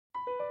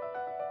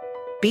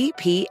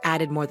BP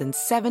added more than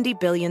 $70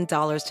 billion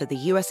to the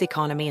U.S.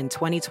 economy in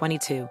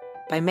 2022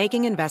 by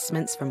making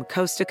investments from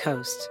coast to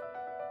coast.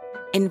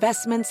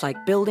 Investments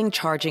like building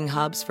charging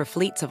hubs for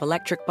fleets of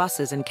electric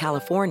buses in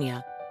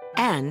California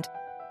and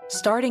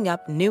starting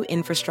up new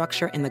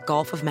infrastructure in the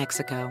Gulf of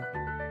Mexico.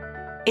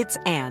 It's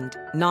and,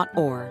 not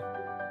or.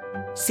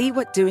 See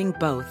what doing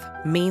both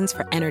means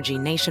for energy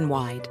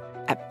nationwide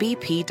at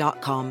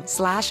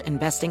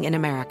bp.com/investing in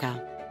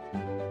America.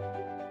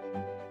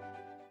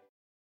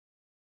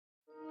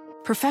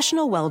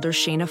 Professional welder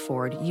Shayna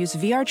Ford used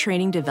VR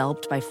training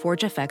developed by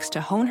ForgeFX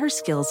to hone her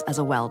skills as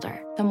a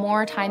welder. The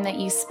more time that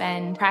you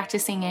spend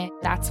practicing it,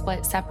 that's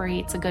what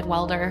separates a good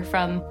welder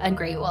from a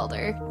great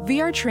welder.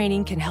 VR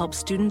training can help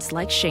students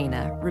like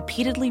Shayna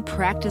repeatedly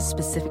practice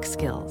specific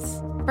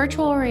skills.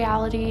 Virtual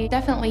reality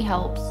definitely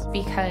helps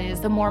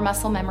because the more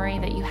muscle memory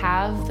that you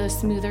have, the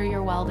smoother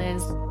your weld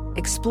is.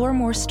 Explore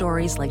more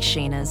stories like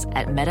Shayna's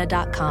at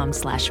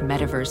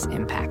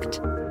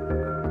meta.com/metaverseimpact.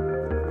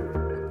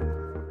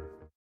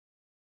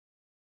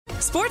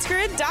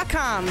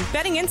 SportsGrid.com.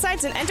 Betting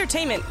insights and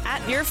entertainment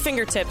at your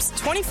fingertips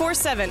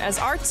 24/7 as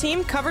our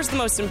team covers the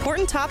most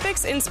important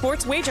topics in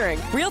sports wagering.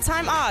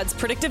 Real-time odds,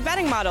 predictive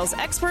betting models,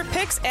 expert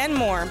picks, and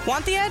more.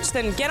 Want the edge?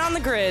 Then get on the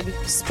grid.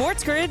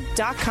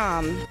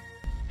 SportsGrid.com.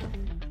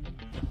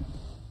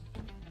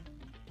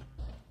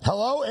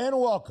 Hello and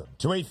welcome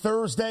to a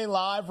Thursday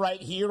live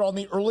right here on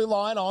the early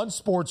line on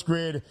Sports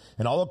Grid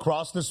and all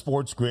across the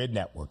Sports Grid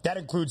network. That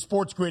includes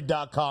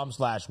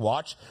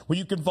sportsgrid.com/watch, where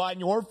you can find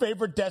your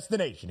favorite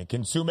destination and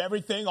consume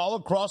everything all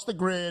across the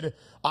grid.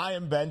 I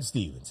am Ben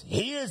Stevens.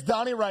 He is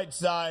Donnie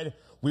Rightside.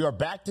 We are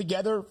back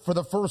together for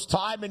the first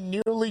time in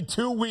nearly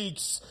 2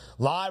 weeks,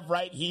 live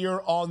right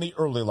here on the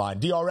early line.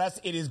 DRS,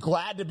 it is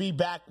glad to be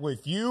back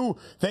with you.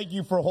 Thank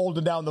you for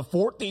holding down the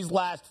fort these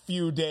last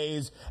few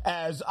days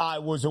as I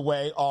was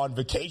away on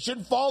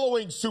vacation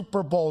following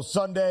Super Bowl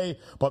Sunday,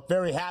 but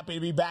very happy to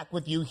be back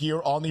with you here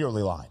on the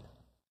early line.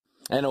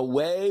 And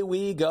away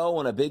we go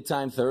on a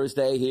big-time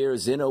Thursday here.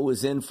 Zinno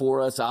was in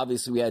for us.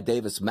 Obviously, we had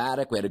Davis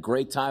Maddock. We had a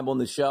great time on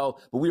the show.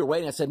 But we were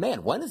waiting. I said,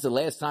 man, when is the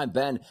last time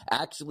Ben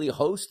actually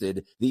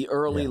hosted the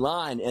early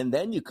line? And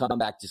then you come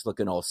back just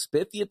looking all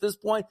spiffy at this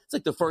point. It's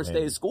like the first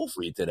day of school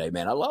for you today,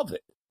 man. I love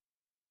it.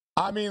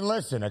 I mean,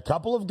 listen, a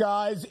couple of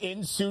guys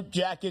in suit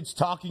jackets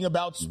talking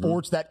about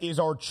sports. That is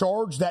our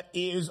charge. That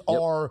is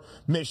our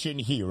mission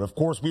here. Of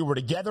course, we were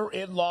together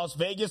in Las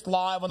Vegas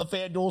live on the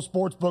FanDuel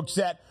Sportsbook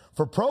set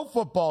for pro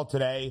football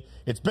today.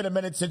 It's been a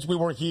minute since we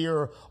were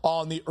here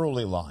on the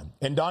early line.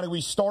 And, Donnie,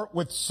 we start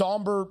with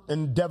somber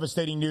and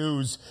devastating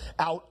news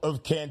out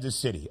of Kansas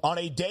City. On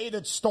a day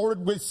that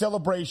started with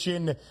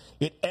celebration,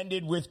 it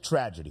ended with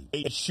tragedy.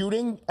 A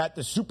shooting at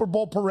the Super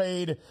Bowl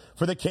parade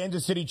for the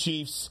Kansas City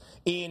Chiefs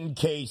in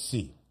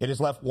KC. It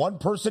has left one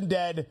person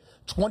dead,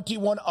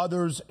 21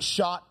 others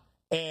shot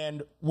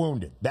and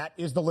wounded. That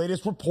is the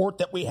latest report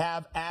that we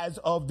have as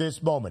of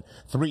this moment.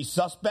 3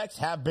 suspects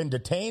have been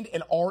detained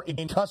and are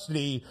in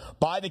custody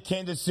by the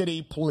Kansas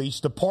City Police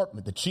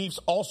Department. The Chiefs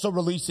also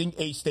releasing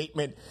a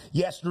statement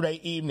yesterday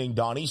evening,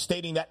 Donnie,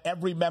 stating that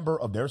every member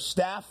of their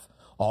staff,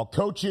 all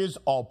coaches,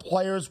 all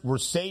players were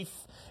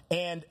safe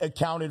and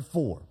accounted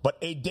for. But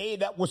a day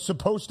that was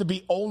supposed to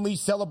be only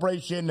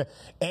celebration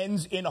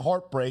ends in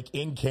heartbreak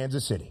in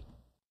Kansas City.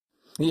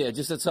 Yeah,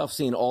 just a tough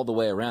scene all the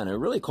way around. It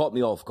really caught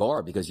me off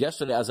guard because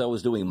yesterday, as I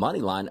was doing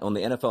Moneyline on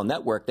the NFL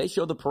Network, they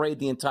showed the parade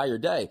the entire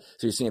day.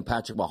 So you're seeing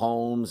Patrick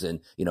Mahomes and,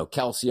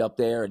 Kelsey up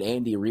there and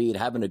Andy Reid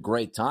having a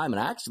great time. And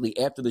I actually,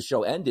 after the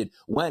show ended,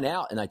 went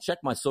out and I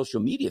checked my social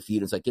media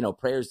feed. It's like,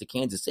 prayers to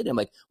Kansas City. I'm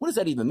like, what does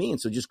that even mean?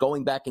 So just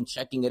going back and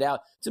checking it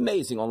out, it's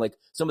amazing on like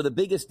some of the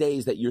biggest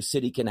days that your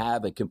city can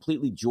have, a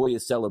completely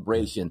joyous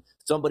celebration.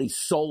 Somebody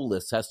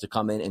soulless has to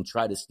come in and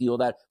try to steal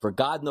that for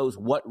God knows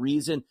what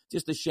reason.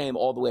 Just a shame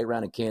all the way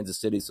around in Kansas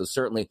City. So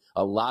certainly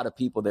a lot of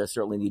people there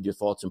certainly need your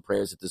thoughts and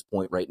prayers at this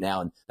point right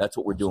now. And that's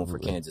what we're doing for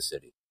Kansas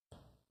City.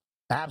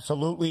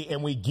 Absolutely.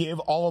 And we give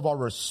all of our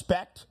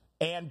respect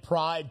and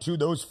pride to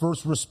those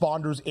first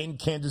responders in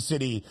Kansas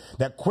City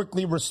that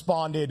quickly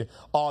responded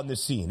on the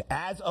scene.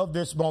 As of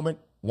this moment,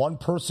 one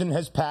person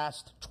has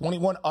passed,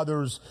 21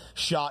 others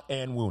shot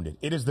and wounded.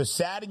 It is the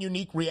sad and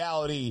unique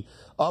reality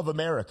of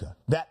America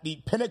that the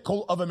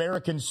pinnacle of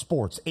American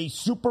sports, a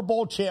Super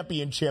Bowl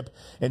championship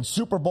and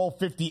Super Bowl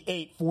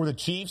 58 for the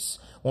Chiefs,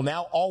 will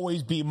now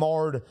always be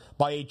marred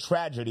by a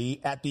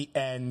tragedy at the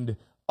end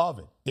of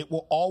it. It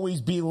will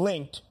always be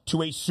linked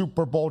to a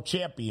Super Bowl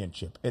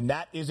championship. And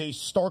that is a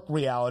stark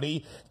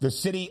reality the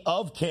city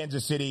of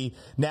Kansas City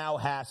now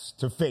has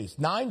to face.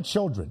 9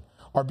 children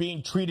are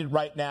being treated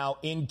right now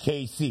in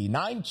KC.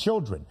 9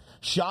 children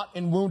shot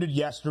and wounded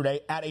yesterday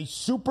at a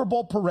Super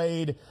Bowl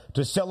parade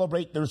to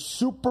celebrate their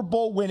Super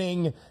Bowl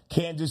winning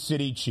Kansas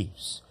City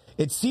Chiefs.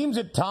 It seems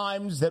at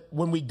times that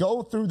when we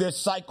go through this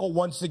cycle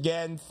once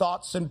again,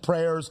 thoughts and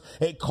prayers,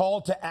 a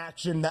call to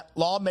action, that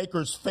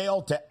lawmakers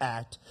fail to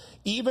act.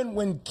 Even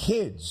when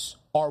kids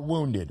are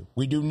wounded,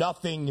 we do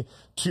nothing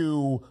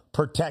to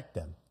protect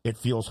them. It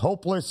feels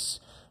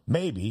hopeless.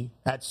 maybe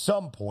at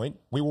some point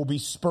we will be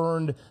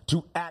spurned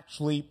to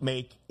actually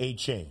make a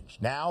change.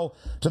 Now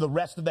to the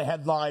rest of the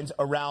headlines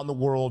around the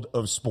world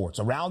of sports.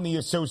 Around the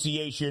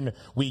association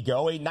we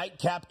go. A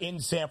nightcap in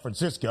San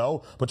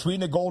Francisco between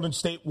the Golden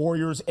State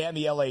Warriors and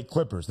the LA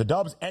Clippers. The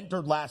Dubs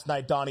entered last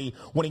night, Donnie,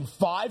 winning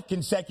 5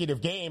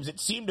 consecutive games. It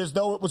seemed as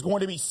though it was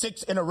going to be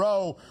 6 in a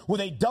row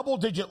with a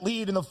double-digit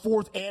lead in the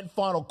fourth and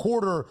final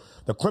quarter.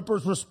 The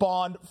Clippers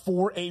respond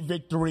for a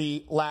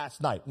victory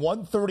last night.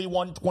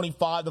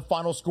 131-25, the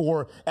final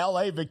score.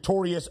 LA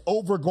victorious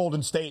over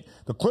Golden State.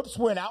 The Clips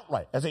win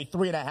outright as a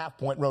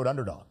 3.5-point road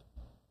underdog.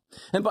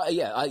 And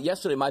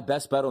yesterday my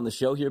best bet on the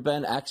show here,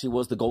 Ben, actually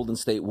was the Golden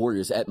State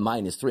Warriors at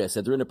 -3. I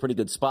said they're in a pretty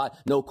good spot.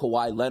 No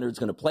Kawhi Leonard's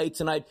going to play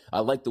tonight. I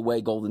like the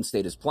way Golden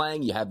State is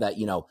playing. You have that,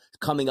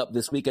 coming up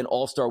this weekend,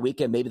 All-Star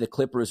weekend. Maybe the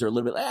Clippers are a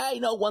little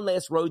bit, one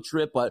last road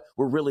trip, but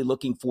we're really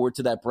looking forward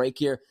to that break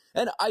here.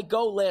 And I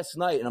go last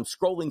night, and I'm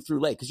scrolling through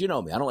late, because you know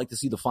me, I don't like to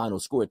see the final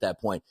score at that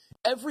point.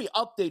 Every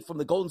update from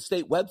the Golden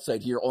State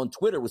website here on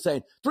Twitter was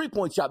saying,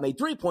 3-point shot made,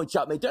 3-point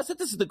shot made. I said,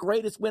 this is the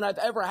greatest win I've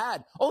ever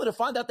had, only to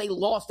find out they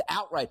lost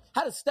outright.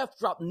 How did Steph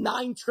drop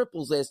 9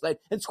 triples last night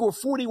and score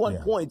 41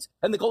 points,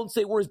 and the Golden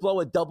State Warriors blow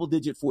a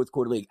double-digit fourth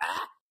quarter lead?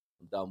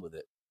 I'm done with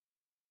it.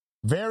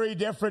 Very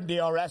different,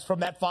 DRS,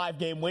 from that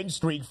 5-game win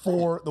streak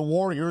for the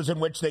Warriors in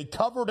which they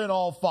covered in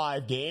all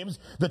 5 games.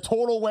 The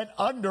total went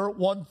under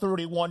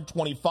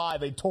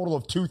 131-25, a total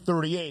of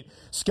 238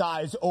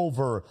 skies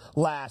over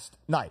last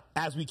night.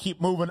 As we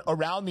keep moving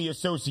around the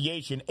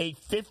association, a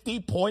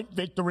 50-point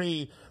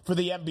victory for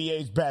the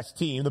NBA's best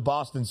team, the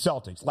Boston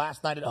Celtics.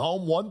 Last night at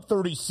home,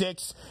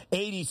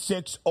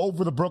 136-86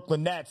 over the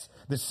Brooklyn Nets.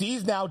 The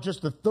C's now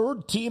just the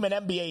 3rd team in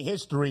NBA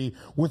history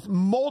with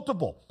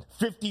multiple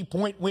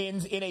 50-point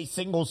wins in a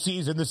single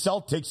season. The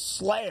Celtics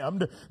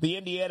slammed the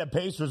Indiana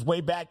Pacers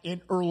way back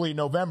in early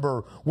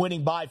November,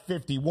 winning by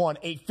 51.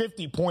 A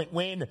 50-point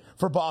win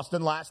for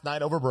Boston last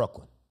night over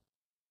Brooklyn.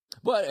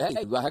 But,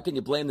 hey, how can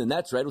you blame the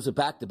Nets, right? It was a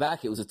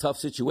back-to-back. It was a tough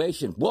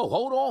situation. Whoa,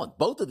 hold on.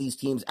 Both of these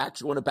teams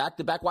actually won a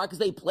back-to-back. Why? Because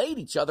they played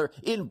each other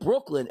in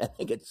Brooklyn and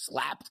they get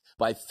slapped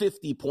by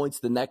 50 points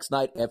the next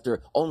night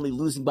after only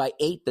losing by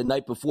 8 the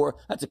night before.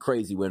 That's a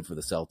crazy win for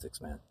the Celtics,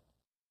 man.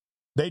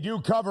 They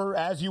do cover,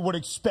 as you would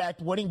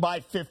expect, winning by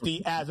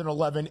 50 as an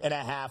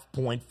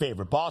 11.5-point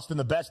favorite. Boston,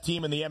 the best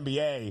team in the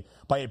NBA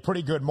by a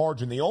pretty good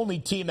margin. The only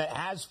team that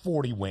has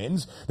 40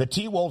 wins. The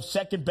T-Wolves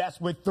second best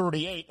with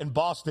 38, and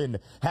Boston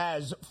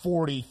has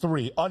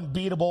 43.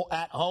 Unbeatable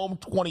at home,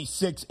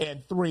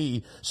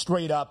 26-3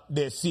 straight up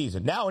this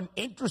season. Now, an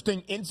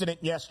interesting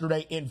incident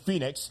yesterday in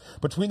Phoenix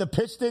between the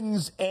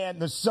Pistons and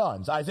the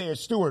Suns. Isaiah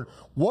Stewart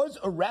was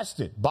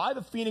arrested by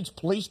the Phoenix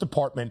Police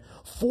Department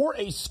for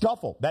a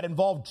scuffle that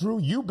involved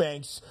Drew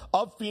Eubanks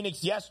of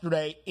Phoenix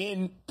yesterday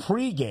in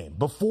pregame.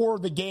 Before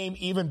the game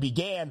even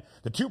began,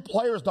 the 2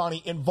 players,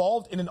 Donnie,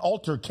 involved in an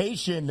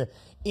altercation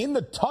in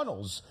the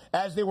tunnels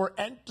as they were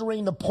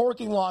entering the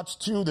parking lots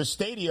to the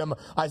stadium.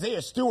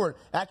 Isaiah Stewart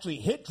actually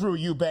hit Drew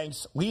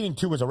Eubanks, leading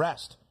to his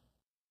arrest.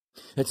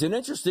 It's an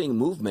interesting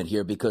movement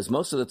here because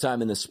most of the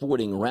time in the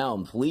sporting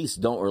realm, police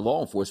don't, or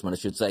law enforcement, I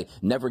should say,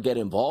 never get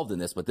involved in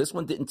this. But this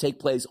one didn't take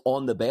place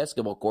on the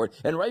basketball court,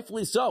 and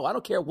rightfully so. I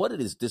don't care what it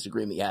is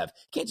disagreement you have.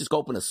 You can't just go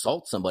up and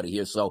assault somebody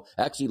here. So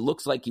actually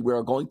looks like we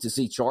are going to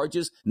see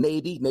charges.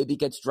 Maybe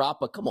gets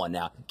dropped, but come on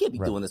now. You can't be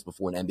doing this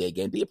before an NBA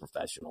game. Be a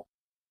professional.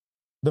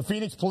 The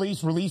Phoenix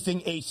police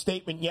releasing a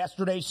statement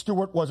yesterday.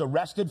 Stewart was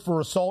arrested for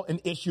assault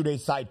and issued a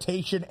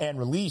citation and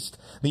released.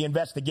 The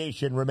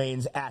investigation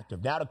remains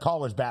active. Now to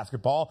college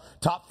basketball.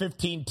 Top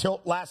 15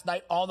 tilt last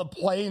night on the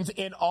Plains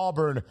in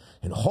Auburn.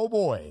 And oh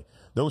boy,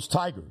 those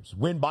Tigers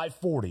win by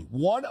 40.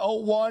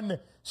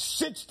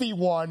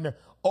 101-61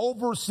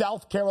 over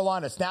South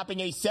Carolina, snapping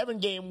a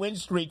 7-game win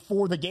streak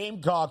for the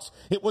Gamecocks.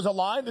 It was a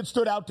line that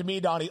stood out to me,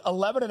 Donnie.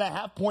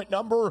 11.5-point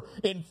number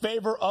in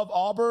favor of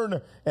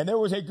Auburn, and there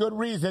was a good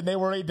reason they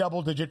were a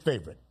double-digit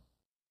favorite.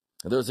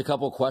 There was a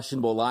couple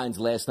questionable lines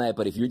last night,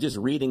 but if you're just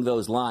reading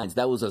those lines,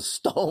 that was a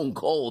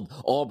stone-cold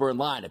Auburn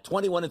line. A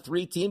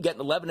 21-3 team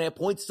getting 11.5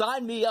 points.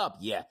 Sign me up.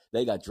 Yeah,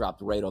 they got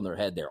dropped right on their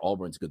head there.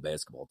 Auburn's a good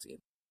basketball team.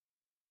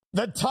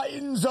 The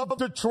Titans of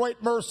Detroit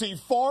Mercy,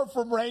 far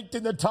from ranked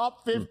in the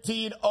top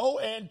 15,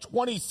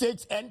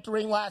 0-26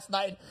 entering last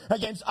night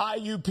against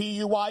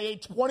IUPUI, a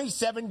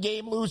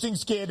 27-game losing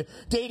skid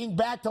dating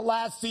back to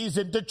last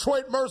season.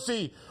 Detroit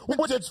Mercy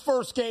was its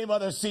first game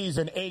of the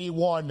season,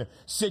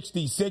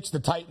 81-66.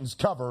 The Titans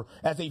cover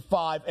as a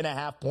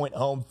 5.5-point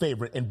home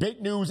favorite. And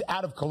big news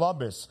out of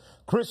Columbus,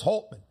 Chris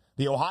Holtmann,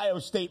 the Ohio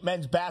State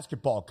men's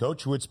basketball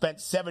coach who had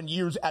spent 7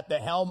 years at the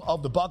helm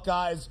of the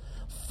Buckeyes,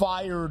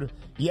 fired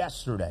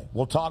yesterday.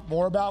 We'll talk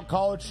more about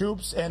college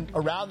hoops and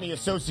around the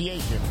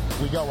association.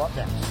 We go up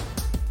next.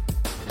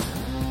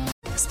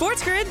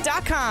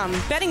 SportsGrid.com.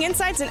 Betting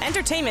insights and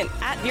entertainment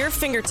at your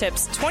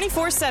fingertips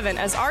 24/7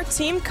 as our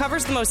team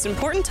covers the most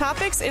important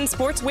topics in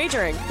sports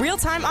wagering.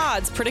 Real-time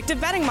odds, predictive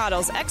betting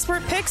models,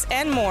 expert picks,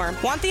 and more.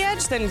 Want the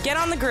edge? Then get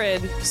on the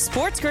grid.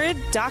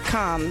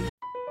 SportsGrid.com.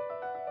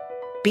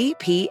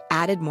 BP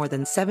added more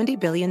than $70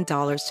 billion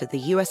to the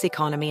U.S.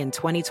 economy in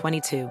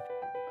 2022.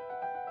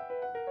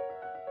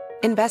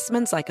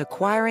 Investments like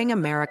acquiring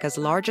America's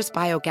largest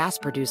biogas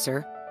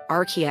producer,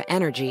 Archaea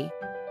Energy,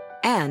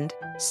 and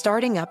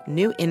starting up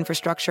new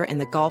infrastructure in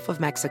the Gulf of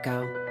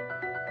Mexico.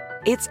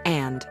 It's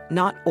and,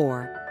 not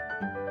or.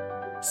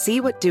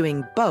 See what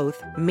doing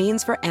both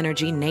means for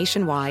energy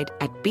nationwide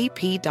at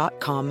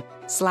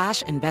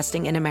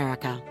bp.com/investing in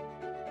America.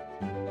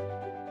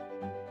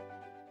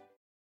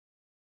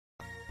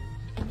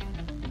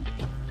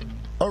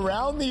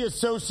 Around the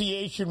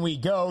association we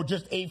go,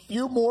 just a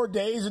few more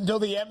days until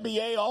the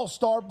NBA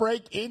All-Star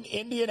break in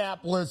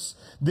Indianapolis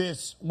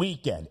this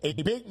weekend. A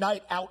big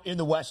night out in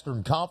the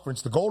Western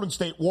Conference. The Golden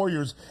State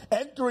Warriors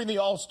entering the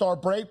All-Star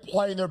break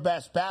playing their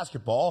best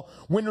basketball.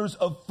 Winners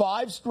of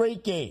 5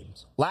 straight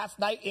games. Last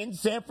night in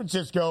San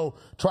Francisco,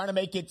 trying to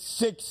make it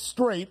 6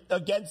 straight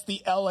against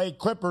the LA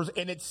Clippers,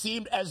 and it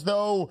seemed as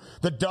though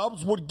the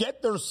Dubs would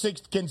get their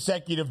 6th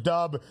consecutive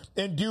dub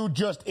and do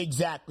just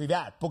exactly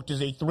that. Booked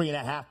as a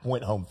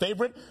 3.5-point home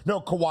favorite. No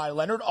Kawhi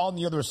Leonard on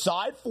the other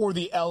side for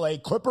the LA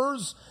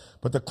Clippers,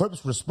 but the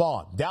Clips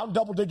respond. Down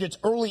double digits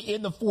early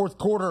in the fourth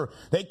quarter.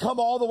 They come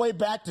all the way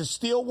back to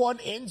steal one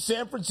in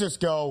San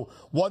Francisco,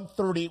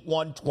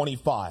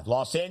 130-125.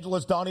 Los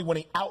Angeles, Donnie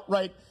winning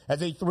outright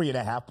as a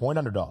 3.5-point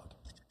underdog.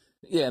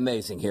 Yeah,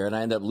 amazing here, and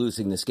I ended up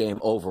losing this game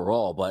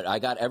overall, but I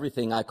got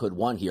everything I could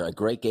want here. A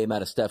great game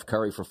out of Steph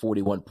Curry for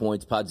 41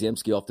 points.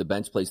 Podziemski off the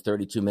bench plays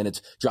 32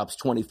 minutes, drops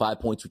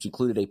 25 points, which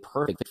included a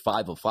perfect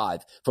 5 of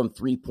 5 from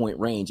three-point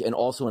range, and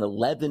also an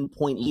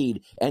 11-point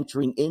lead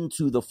entering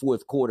into the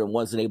fourth quarter, and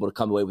wasn't able to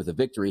come away with a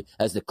victory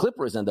as the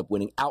Clippers end up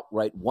winning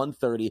outright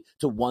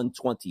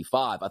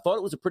 130-125. I thought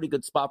it was a pretty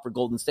good spot for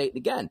Golden State, and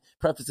again,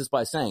 preface this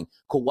by saying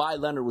Kawhi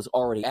Leonard was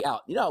already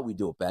out. You know how we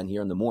do it, Ben,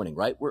 here in the morning,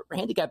 right? We're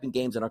handicapping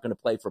games that aren't going to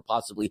play for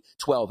possibly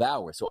 12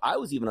 hours. So I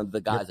was even under the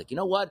guys like, you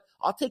know what?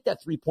 I'll take that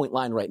 3-point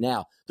line right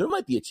now. There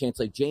might be a chance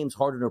like James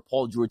Harden or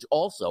Paul George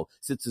also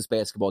sits this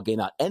basketball game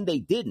out, and they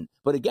didn't.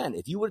 But again,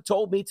 if you would have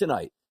told me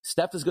tonight,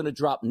 Steph is going to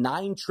drop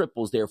 9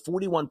 triples there,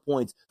 41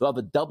 points, they'll have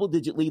a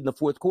double-digit lead in the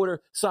fourth quarter,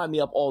 sign me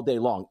up all day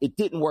long. It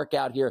didn't work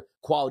out here.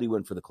 Quality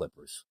win for the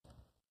Clippers.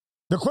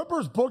 The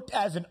Clippers booked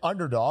as an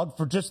underdog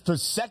for just the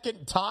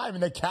second time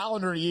in the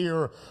calendar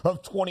year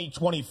of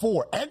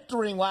 2024.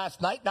 Entering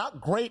last night, not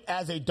great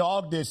as a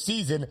dog this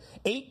season.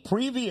 8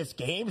 previous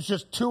games,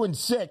 just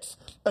 2-6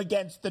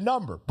 against the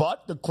number.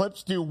 But the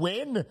Clips do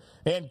win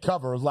and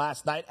cover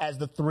last night as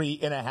the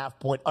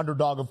 3.5-point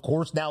underdog, of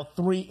course, now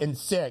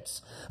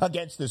 3-6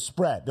 against the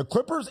spread. The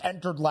Clippers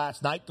entered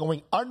last night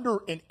going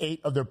under in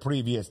 8 of their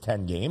previous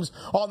 10 games.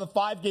 On the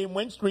 5-game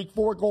win streak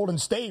for Golden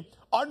State,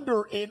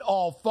 under in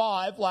all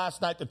 5.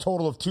 Last night, the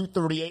total of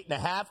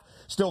 238.5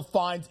 still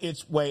finds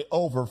its way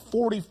over.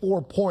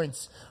 44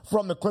 points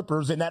from the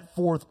Clippers in that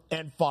fourth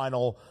and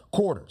final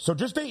quarter. So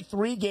just a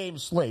 3-game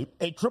slate,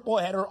 a triple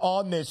header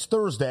on this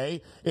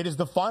Thursday. It is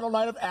the final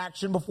night of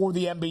action before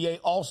the NBA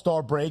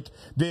All-Star break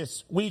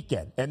this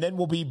weekend. And then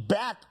we'll be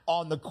back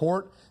on the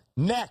court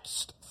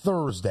next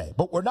Thursday.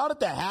 But we're not at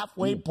the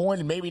halfway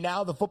point, and maybe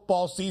now the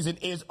football season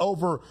is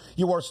over.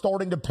 You are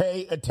starting to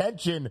pay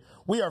attention.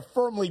 We are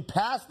firmly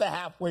past the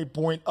halfway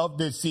point of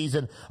this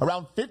season,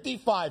 around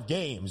 55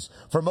 games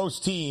for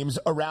most teams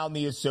around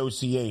the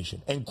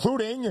association,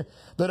 including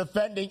the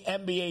defending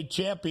NBA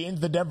champions,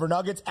 the Denver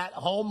Nuggets, at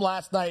home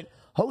last night,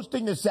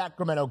 hosting the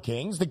Sacramento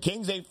Kings. The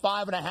Kings a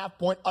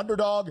 5.5-point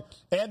underdog,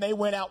 and they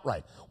win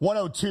outright.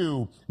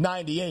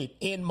 102-98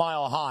 in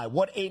Mile High.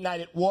 What a night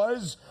it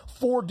was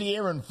for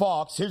De'Aaron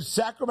Fox. His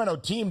Sacramento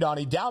team,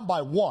 Donnie, down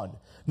by 1.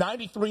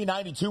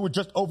 93-92 with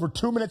just over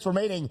 2 minutes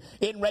remaining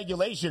in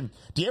regulation.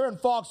 De'Aaron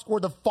Fox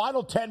scored the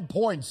final 10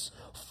 points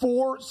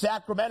for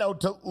Sacramento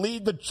to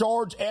lead the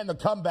charge and the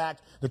comeback.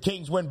 The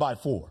Kings win by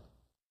 4.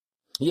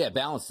 Yeah,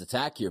 balanced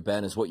attack here,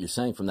 Ben, is what you're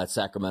saying from that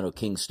Sacramento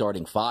Kings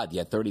starting 5. You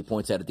had 30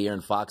 points out of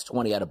De'Aaron Fox,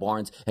 20 out of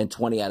Barnes, and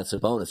 20 out of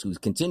Sabonis, who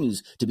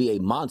continues to be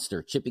a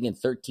monster, chipping in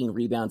 13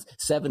 rebounds,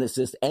 7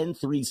 assists, and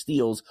 3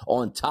 steals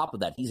on top of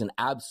that. He's an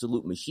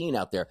absolute machine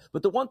out there.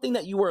 But the one thing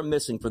that you were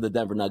missing for the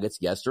Denver Nuggets,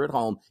 yes, they're at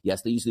home.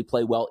 Yes, they usually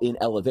play well in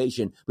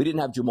elevation. We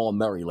didn't have Jamal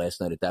Murray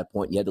last night at that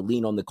point. You had to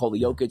lean on Nikola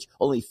Jokic,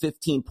 only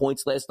 15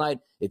 points last night.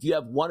 If you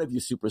have one of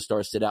your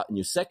superstars sit out and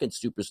your second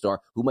superstar,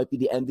 who might be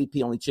the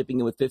MVP, only chipping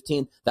in with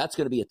 15, that's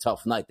going to be a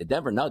tough night. The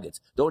Denver Nuggets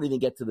don't even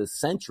get to the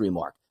century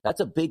mark. That's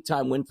a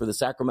big-time win for the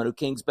Sacramento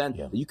Kings, Ben.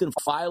 Yeah. You can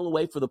file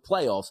away for the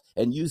playoffs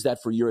and use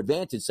that for your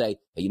advantage. Say,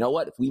 hey, you know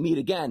what? If we meet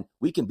again,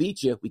 we can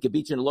beat you. We can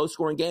beat you in a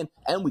low-scoring game,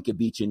 and we can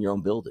beat you in your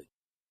own building.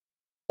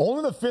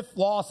 Only the 5th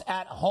loss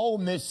at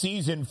home this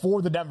season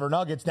for the Denver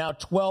Nuggets, now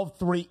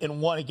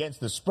 12-3-1 against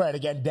the spread.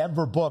 Again,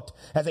 Denver booked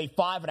as a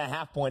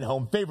 5.5-point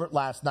home favorite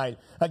last night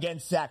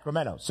against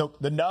Sacramento. So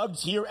the Nugs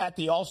here at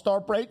the All-Star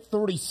break,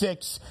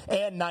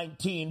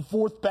 36-19,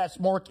 4th best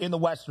mark in the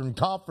Western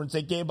Conference,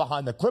 a game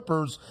behind the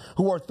Clippers,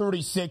 who are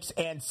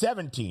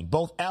 36-17.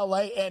 Both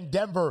LA and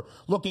Denver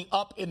looking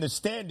up in the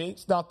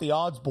standings, not the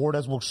odds board,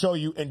 as we'll show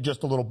you in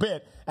just a little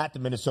bit, at the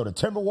Minnesota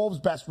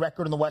Timberwolves, best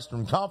record in the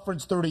Western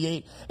Conference,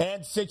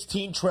 38-16.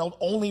 2016, trailed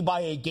only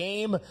by a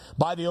game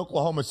by the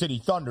Oklahoma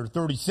City Thunder,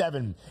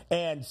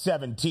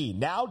 37-17.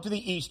 Now to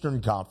the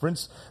Eastern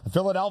Conference. The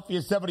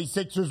Philadelphia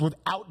 76ers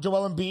without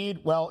Joel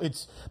Embiid, well,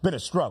 it's been a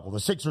struggle. The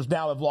Sixers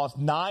now have lost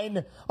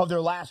 9 of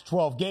their last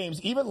 12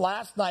 games. Even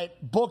last night,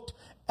 booked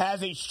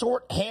as a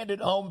short-handed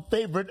home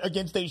favorite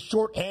against a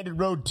short-handed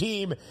road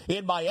team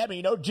in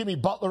Miami. No Jimmy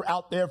Butler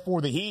out there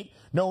for the Heat.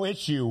 No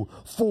issue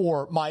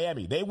for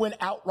Miami. They win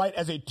outright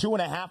as a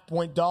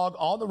 2.5-point dog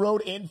on the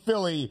road in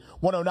Philly,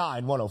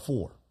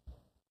 109-104.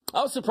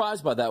 I was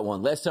surprised by that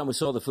one. Last time we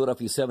saw the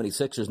Philadelphia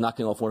 76ers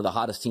knocking off one of the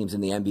hottest teams in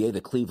the NBA, the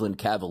Cleveland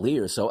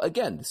Cavaliers. So,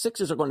 again, the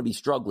Sixers are going to be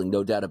struggling,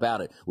 no doubt about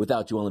it,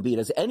 without Joel Embiid,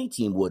 as any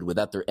team would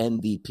without their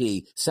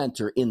MVP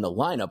center in the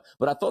lineup.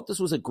 But I thought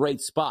this was a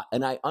great spot,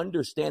 and I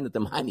understand that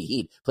the Miami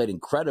Heat played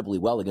incredibly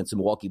well against the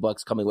Milwaukee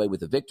Bucks, coming away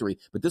with a victory.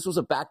 But this was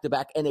a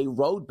back-to-back and a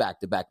road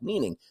back-to-back,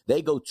 meaning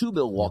they go to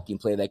Milwaukee and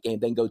play that game,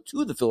 then go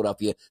to the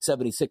Philadelphia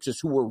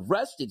 76ers, who were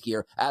rested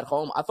here at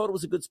home. I thought it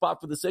was a good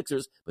spot for the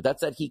Sixers, but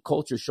that's that Heat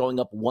culture showing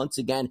up once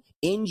again,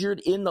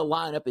 injured in the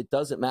lineup. It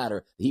doesn't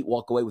matter. The Heat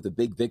walk away with a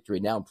big victory,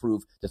 now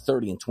improved to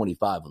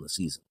 30-25 on the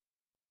season.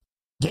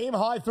 Game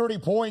high 30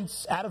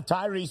 points out of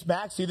Tyrese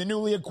Maxey, the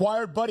newly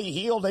acquired Buddy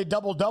Hield, a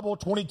double-double,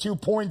 22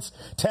 points,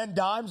 10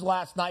 dimes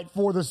last night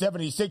for the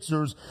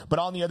 76ers. But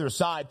on the other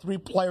side, 3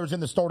 players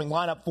in the starting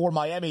lineup for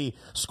Miami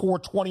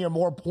scored 20 or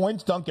more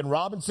points. Duncan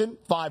Robinson,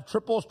 5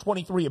 triples,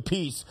 23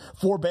 apiece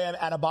for Bam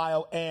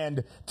Adebayo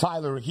and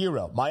Tyler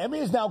Hero. Miami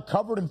is now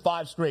covered in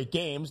 5 straight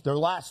games. Their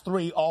last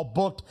 3 all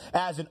booked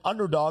as an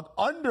underdog,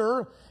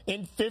 under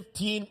in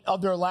 15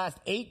 of their last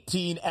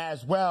 18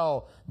 as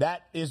well.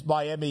 That is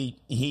Miami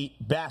Heat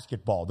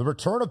basketball. The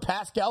return of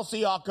Pascal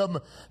Siakam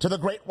to the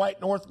Great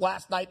White North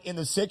last night in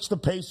the 6th, the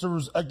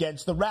Pacers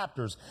against the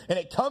Raptors. And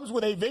it comes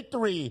with a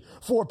victory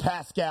for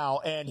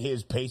Pascal and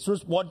his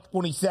Pacers,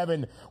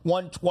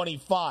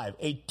 127-125.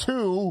 A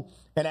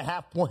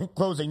 2.5-point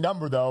closing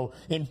number, though,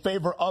 in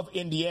favor of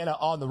Indiana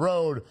on the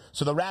road.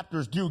 So the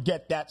Raptors do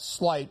get that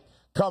slight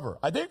cover.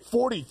 I think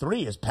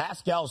 43 is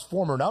Pascal's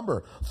former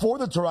number for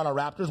the Toronto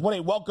Raptors. What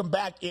a welcome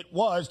back it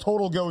was.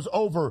 Total goes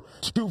over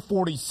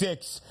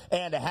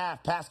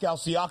 246.5. Pascal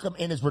Siakam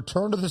in his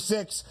return to the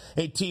 6,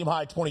 a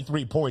team-high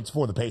 23 points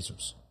for the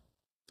Pacers.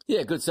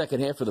 Yeah, good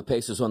second half for the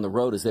Pacers on the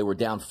road, as they were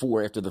down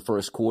 4 after the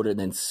first quarter and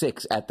then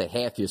 6 at the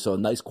half here. So a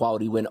nice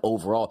quality win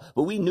overall.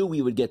 But we knew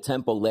we would get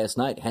tempo last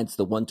night, hence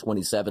the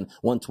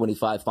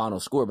 127-125 final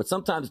score. But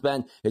sometimes,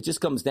 Ben, it just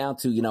comes down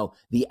to,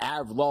 the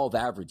law of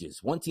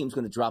averages. One team's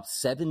going to drop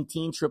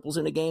 17 triples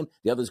in a game.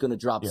 The other's going to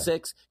drop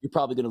 6. You're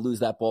probably going to lose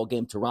that ball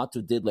game.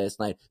 Toronto did last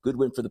night. Good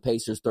win for the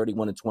Pacers,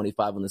 31-25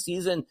 on the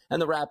season.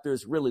 And the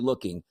Raptors really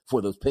looking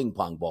for those ping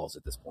pong balls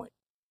at this point.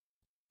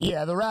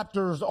 Yeah, the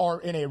Raptors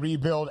are in a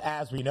rebuild,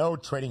 as we know,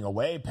 trading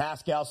away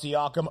Pascal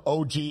Siakam,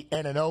 OG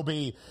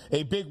Anunoby.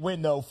 A big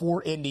win, though,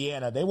 for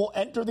Indiana. They will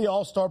enter the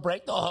All-Star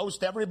break. They'll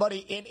host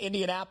everybody in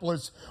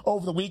Indianapolis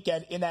over the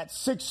weekend in that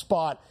 6th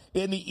spot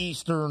in the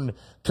Eastern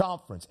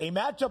Conference. A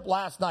matchup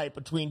last night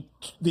between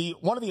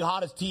one of the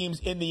hottest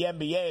teams in the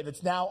NBA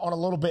that's now on a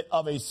little bit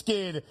of a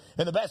skid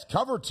and the best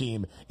cover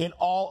team in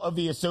all of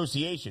the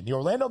association. The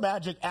Orlando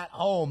Magic at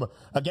home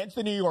against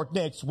the New York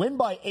Knicks win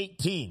by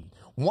 18,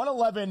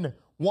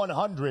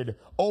 111-100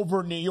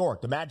 over New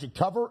York. The Magic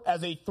cover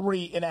as a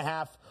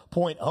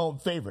 3.5-point home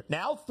favorite.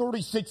 Now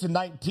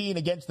 36-19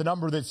 against the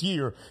number this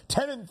year.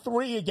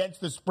 10-3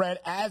 against the spread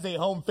as a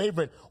home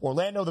favorite.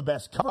 Orlando, the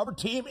best cover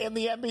team in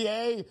the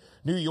NBA.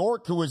 New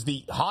York, who is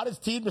the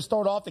hottest team to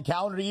start off the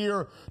calendar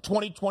year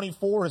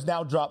 2024, has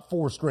now dropped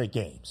 4 straight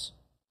games.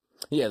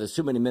 Yeah, there's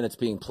too many minutes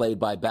being played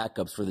by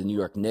backups for the New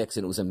York Knicks,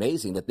 and it was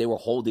amazing that they were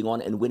holding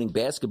on and winning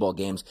basketball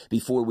games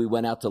before we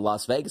went out to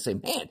Las Vegas. Say,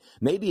 man,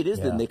 maybe it is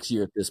the Knicks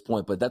year at this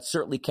point, but that's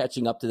certainly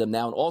catching up to them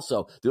now. And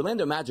also, the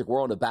Orlando Magic were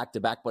on a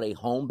back-to-back, but a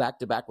home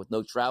back-to-back with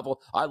no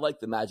travel. I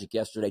liked the Magic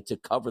yesterday to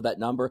cover that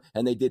number,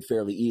 and they did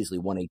fairly easily,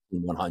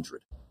 118-100.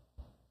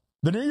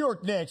 The New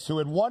York Knicks, who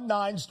had won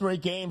 9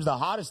 straight games, the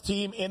hottest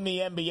team in the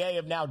NBA,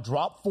 have now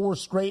dropped 4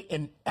 straight,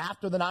 and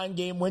after the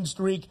 9-game win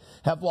streak,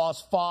 have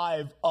lost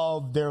 5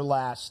 of their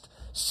last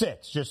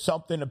 6. Just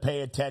something to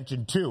pay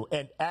attention to.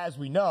 And as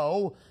we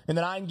know, in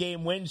the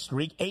 9-game win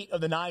streak, 8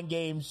 of the 9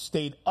 games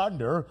stayed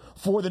under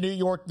for the New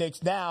York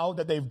Knicks. Now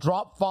that they've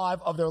dropped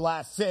 5 of their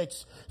last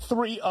 6,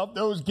 3 of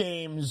those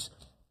games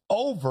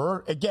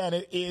over. Again,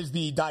 it is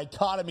the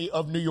dichotomy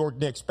of New York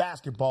Knicks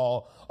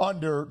basketball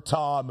under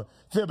Tom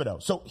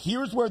Thibodeau. So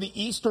here's where the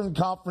Eastern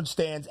Conference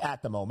stands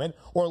at the moment.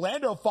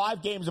 Orlando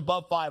 5 games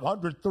above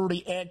 500,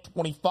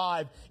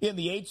 30-25 in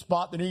the 8th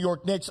spot. The New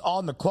York Knicks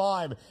on the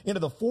climb into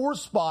the 4th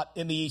spot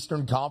in the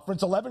Eastern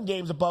Conference. 11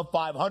 games above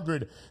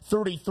 500,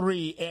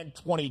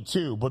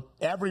 33-22. But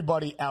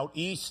everybody out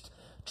east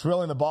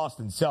trailing the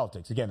Boston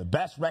Celtics. Again, the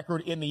best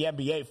record in the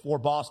NBA for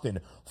Boston,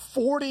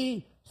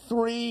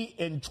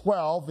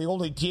 43-12, the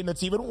only team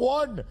that's even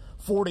won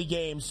 40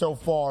 games so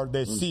far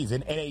this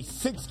season, and a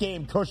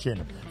 6-game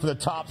cushion for the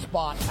top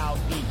spot out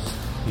east.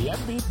 The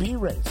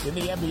MVP race in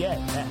the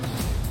NBA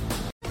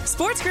next.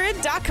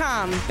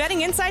 SportsGrid.com.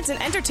 Betting insights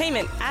and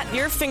entertainment at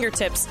your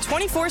fingertips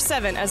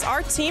 24/7 as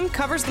our team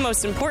covers the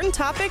most important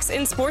topics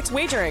in sports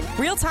wagering.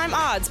 Real-time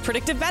odds,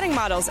 predictive betting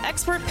models,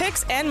 expert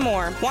picks, and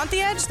more. Want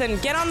the edge? Then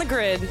get on the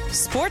grid.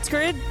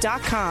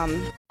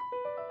 SportsGrid.com.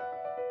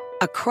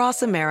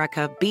 Across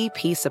America,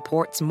 BP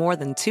supports more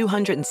than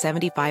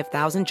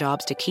 275,000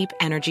 jobs to keep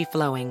energy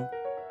flowing.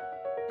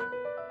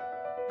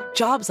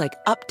 Jobs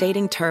like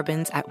updating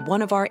turbines at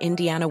one of our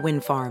Indiana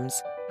wind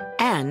farms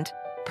and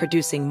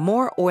producing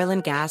more oil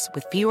and gas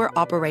with fewer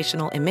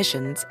operational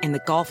emissions in the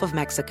Gulf of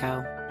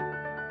Mexico.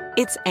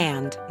 It's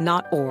and,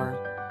 not or.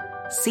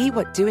 See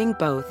what doing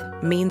both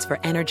means for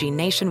energy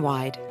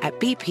nationwide at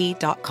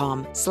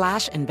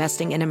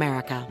bp.com/investing in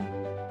America.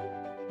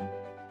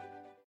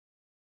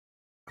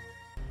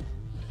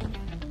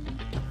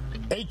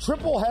 A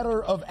triple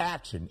header of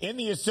action in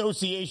the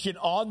association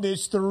on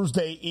this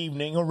Thursday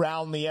evening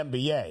around the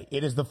NBA.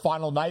 It is the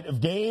final night of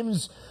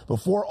games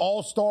before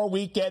All-Star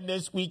Weekend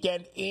this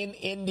weekend in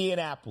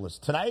Indianapolis.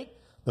 Tonight,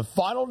 the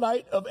final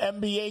night of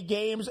NBA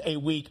games, a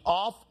week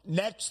off.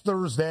 Next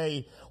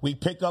Thursday, we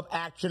pick up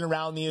action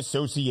around the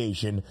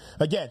association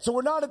again. So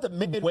we're not at the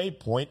midway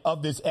point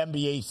of this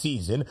NBA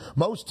season.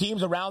 Most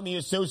teams around the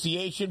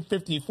association,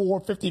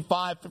 54,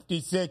 55,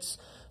 56,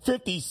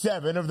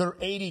 57 of their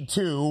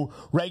 82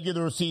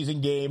 regular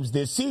season games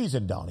this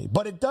season, Donnie.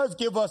 But it does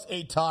give us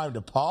a time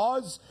to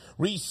pause,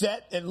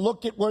 reset, and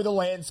look at where the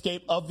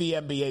landscape of the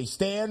NBA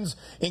stands,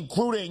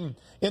 including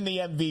in the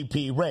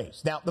MVP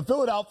race. Now, the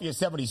Philadelphia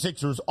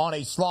 76ers on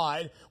a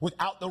slide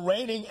without the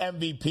reigning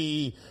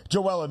MVP,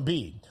 Joel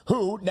Embiid,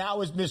 who now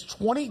has missed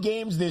 20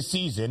 games this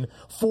season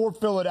for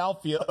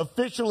Philadelphia,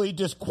 officially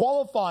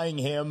disqualifying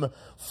him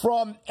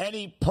from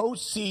any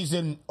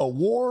postseason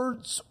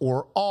awards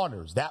or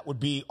honors. That would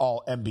be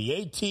all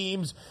NBA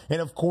teams, and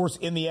of course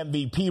in the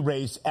MVP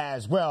race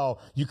as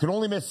well. You can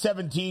only miss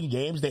 17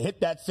 games to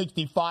hit that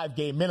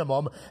 65-game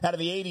minimum out of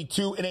the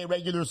 82 in a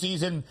regular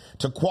season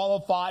to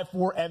qualify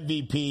for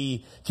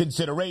MVP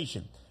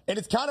consideration. And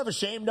it's kind of a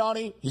shame,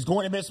 Donnie. He's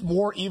going to miss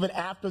more even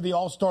after the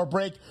All-Star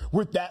break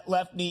with that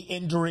left knee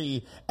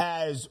injury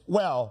as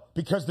well,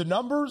 because the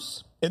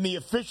numbers and the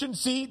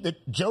efficiency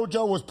that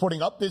JoJo was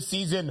putting up this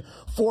season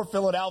for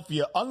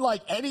Philadelphia,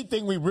 unlike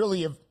anything we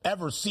really have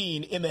ever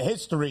seen in the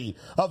history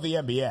of the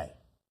NBA.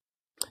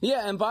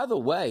 Yeah, and by the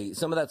way,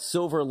 some of that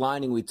silver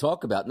lining we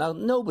talk about, now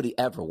nobody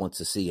ever wants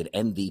to see an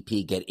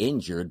MVP get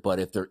injured, but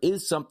if there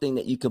is something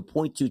that you can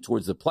point to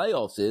towards the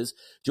playoffs is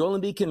Joel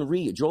Embiid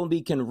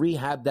can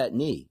rehab that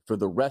knee for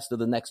the rest of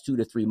the next 2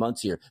 to 3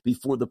 months here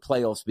before the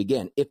playoffs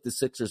begin, if the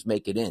Sixers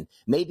make it in.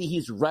 Maybe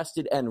he's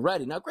rested and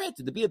ready. Now,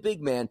 granted, to be a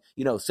big man,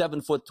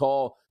 7 foot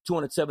tall,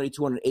 270,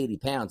 280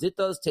 pounds, it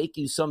does take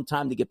you some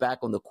time to get back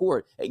on the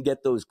court and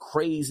get those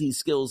crazy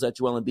skills that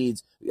Joel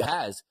Embiid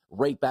has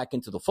right back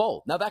into the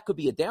fold. Now, that could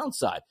be a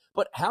downside,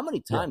 but how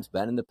many times,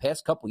 Ben, in the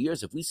past couple of years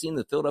have we seen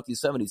the Philadelphia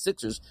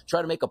 76ers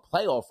try to make a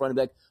playoff run and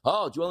be like,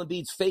 oh, Joel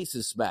Embiid's face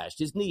is smashed,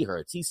 his knee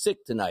hurts, he's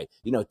sick tonight,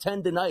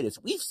 tendonitis.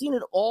 We've seen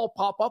it all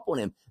pop up on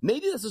him.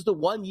 Maybe this is the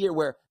one year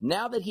where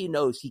now that he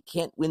knows he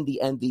can't win the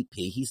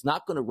MVP, he's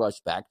not going to rush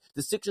back.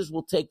 The Sixers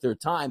will take their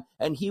time,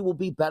 and he will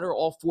be better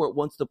off for it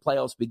once the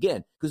playoffs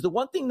begin. Because the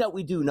one thing that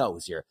we do know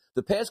is here,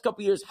 the past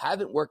couple years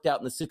haven't worked out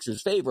in the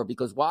Sixers' favor,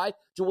 because why?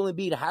 Joel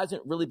Embiid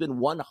hasn't really been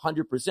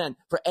 100%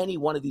 for any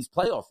one of these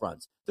playoff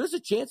runs. There's a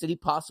chance that he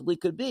possibly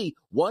could be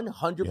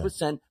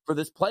 100% for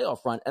this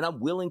playoff run, and I'm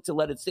willing to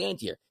let it stand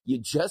here. You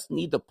just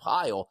need to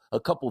pile a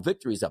couple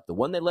victories up. The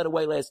one they let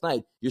away last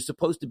night, you're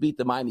supposed to beat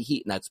the Miami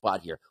Heat in that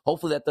spot here.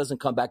 Hopefully that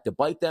doesn't come back to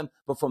bite them,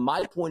 but from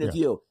my point of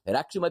view, it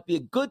actually might be a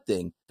good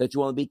thing that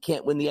Joel Embiid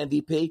can't win the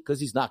MVP, because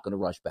he's not going to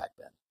rush back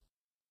then.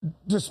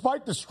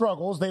 Despite the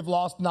struggles, they've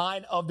lost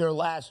 9 of their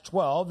last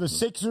 12. The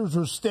Sixers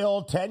are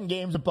still 10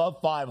 games above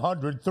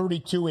 500,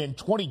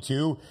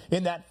 32-22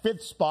 in that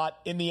 5th spot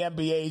in the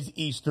NBA's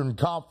Eastern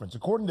Conference.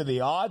 According to the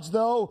odds,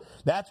 though,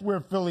 that's where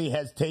Philly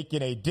has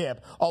taken a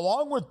dip.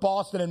 Along with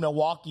Boston and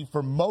Milwaukee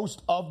for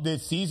most of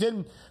this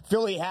season,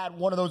 Philly had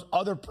one of those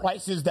other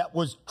prices that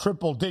was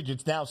triple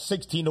digits, now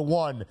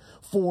 16-1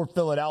 for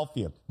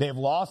Philadelphia. They've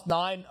lost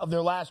 9 of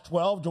their last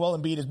 12. Joel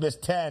Embiid has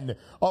missed 10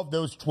 of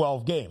those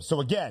 12 games. So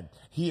again,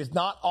 he is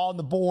not on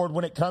the board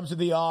when it comes to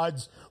the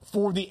odds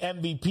for the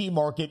MVP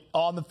market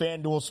on the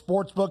FanDuel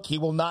Sportsbook. He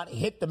will not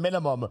hit the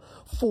minimum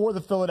for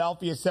the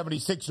Philadelphia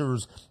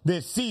 76ers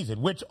this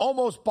season, which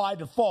almost by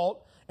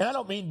default, and I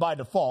don't mean by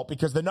default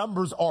because the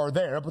numbers are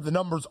there, but the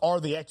numbers are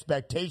the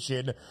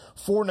expectation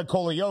for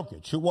Nikola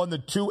Jokic, who won the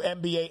 2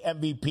 NBA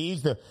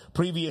MVPs the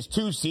previous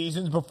 2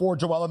 seasons before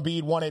Joel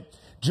Embiid won it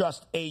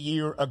just a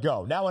year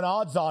ago. Now an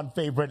odds-on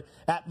favorite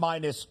at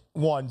minus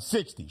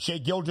 160. Shai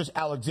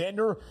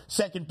Gilgeous-Alexander,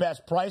 second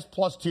best price,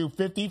 plus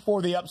 250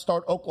 for the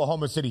upstart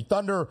Oklahoma City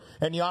Thunder.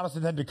 And Giannis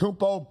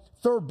Antetokounmpo,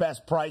 third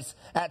best price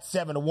at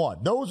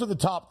 7-1. Those are the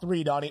top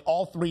 3, Donnie.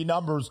 All 3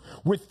 numbers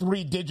with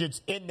 3 digits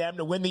in them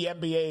to win the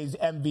NBA's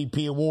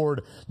MVP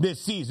award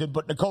this season.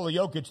 But Nikola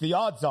Jokic, the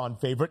odds-on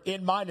favorite,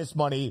 in minus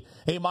money,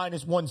 a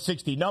minus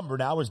 160 number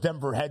now as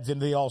Denver heads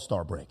into the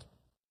All-Star break.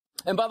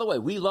 And by the way,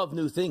 we love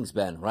new things,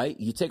 Ben, right?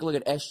 You take a look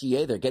at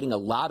SGA, they're getting a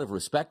lot of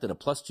respect at a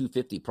plus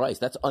 250 price.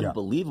 That's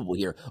unbelievable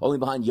here. Only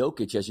behind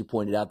Jokic, as you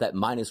pointed out, that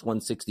minus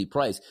 160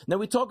 price. Now,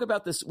 we talk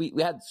about this. We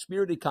had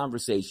spirited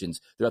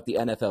conversations throughout the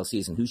NFL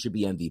season. Who should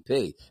be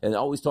MVP? And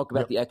always talk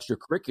about the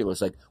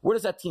extracurriculars. Like, where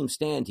does that team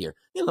stand here?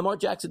 Lamar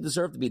Jackson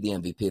deserved to be the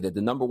MVP. They had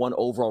the number one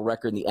overall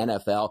record in the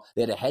NFL.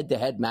 They had a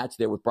head-to-head match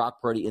there with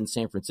Brock Purdy in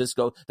San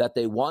Francisco that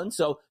they won.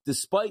 So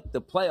despite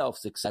the playoff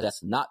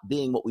success not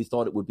being what we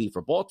thought it would be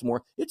for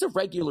Baltimore, it's a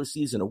regular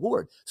season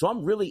award. So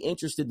I'm really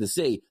interested to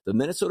see the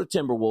Minnesota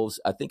Timberwolves,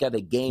 I think, have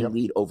a game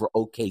lead over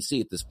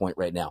OKC at this point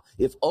right now.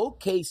 If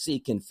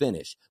OKC can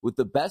finish with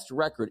the best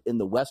record in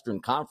the Western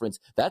Conference,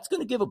 that's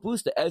going to give a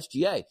boost to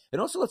SGA.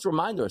 And also, let's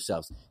remind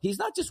ourselves, he's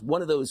not just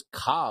one of those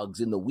cogs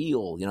in the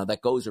wheel,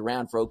 that goes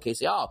around for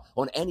OKC.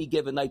 On any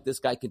given night, this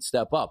guy could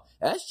step up.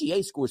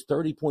 SGA scores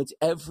 30 points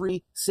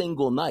every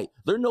single night.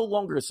 They're no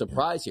longer a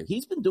surprise here.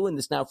 He's been doing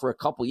this now for a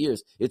couple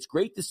years. It's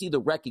great to see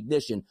the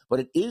recognition, but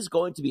it is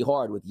going to be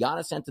hard with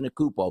Giannis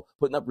Antetokounmpo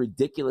putting up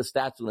ridiculous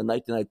stats on a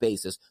night-to-night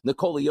basis.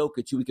 Nikola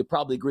Jokic, who we could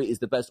probably agree is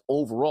the best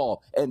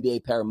overall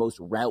NBA player, most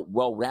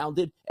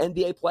well-rounded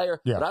NBA player.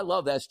 But I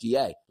love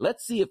SGA.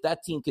 Let's see if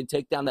that team can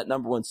take down that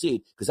number one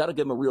seed, because that'll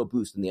give them a real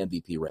boost in the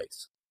MVP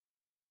race.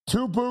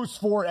 Two boosts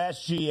for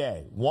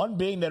SGA. One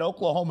being that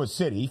Oklahoma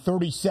City,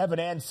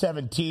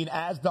 37-17,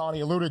 as Donnie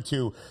alluded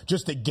to,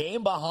 just a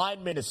game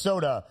behind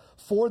Minnesota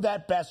for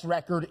that best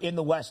record in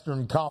the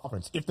Western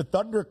Conference. If the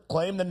Thunder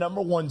claim the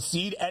number one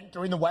seed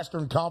entering the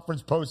Western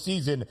Conference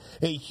postseason,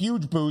 a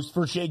huge boost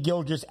for Shai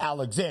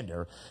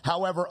Gilgeous-Alexander.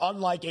 However,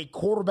 unlike a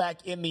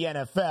quarterback in the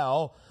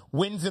NFL,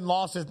 wins and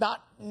losses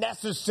not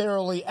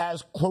necessarily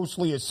as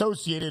closely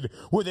associated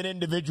with an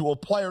individual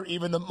player,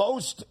 even the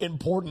most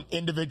important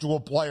individual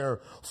player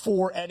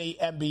for any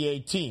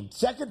NBA team.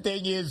 Second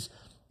thing is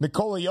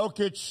Nikola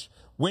Jokic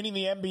winning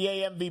the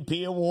NBA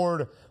MVP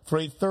award for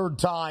a third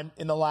time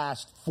in the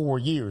last 4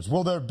 years.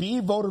 Will there be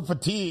voter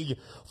fatigue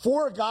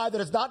for a guy that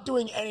is not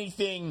doing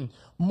anything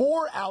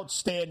more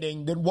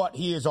outstanding than what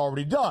he has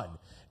already done?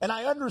 And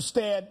I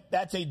understand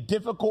that's a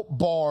difficult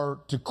bar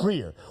to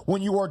clear.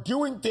 When you are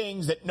doing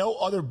things that no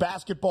other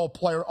basketball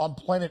player on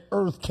planet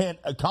Earth can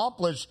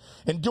accomplish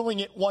and doing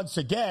it once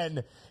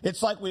again,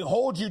 it's like we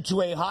hold you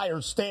to a higher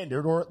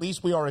standard, or at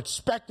least we are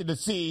expected to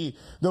see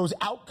those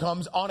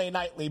outcomes on a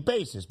nightly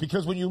basis.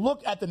 Because when you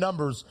look at the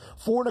numbers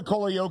for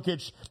Nikola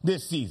Jokic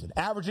this season,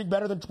 averaging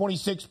better than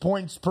 26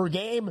 points per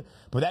game,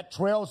 but that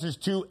trails his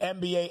two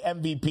NBA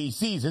MVP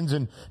seasons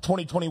in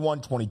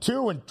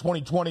 2021-22 and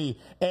 2020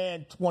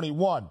 and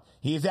 21.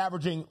 He is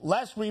averaging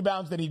less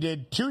rebounds than he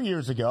did 2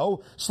 years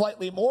ago,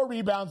 slightly more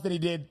rebounds than he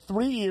did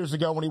 3 years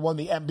ago when he won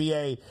the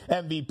NBA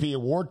MVP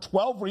award,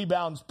 12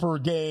 rebounds per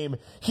game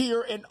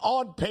here, and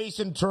on pace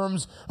in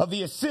terms of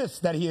the assists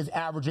that he is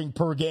averaging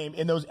per game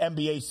in those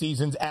NBA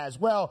seasons as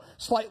well,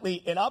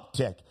 slightly an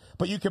uptick.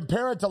 But you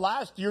compare it to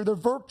last year, they're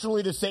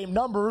virtually the same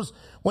numbers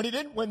when he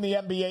didn't win the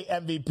NBA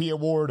MVP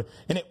award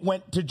and it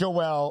went to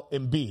Joel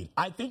Embiid.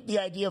 I think the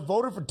idea of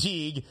voter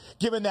fatigue,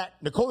 given that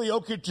Nikola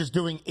Jokic is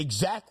doing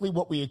exactly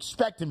what we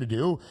expect him to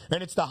do,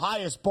 and it's the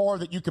highest bar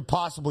that you could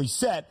possibly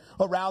set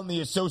around the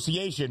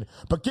association,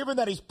 but given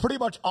that he's pretty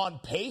much on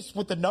pace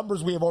with the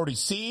numbers we have already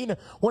seen,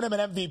 win him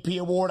an MVP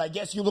award, I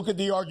guess you look at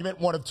the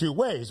argument one of two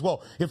ways.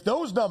 Well, if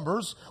those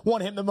numbers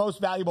won him the most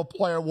valuable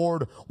player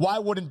award, why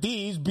wouldn't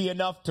these be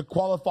enough to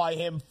qualify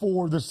him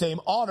for the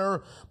same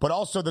honor? But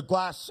also the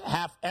glass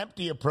half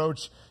empty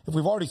approach, if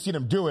we've already seen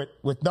him do it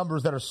with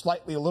numbers that are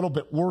slightly a little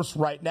bit worse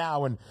right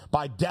now, and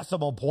by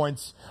decimal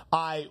points,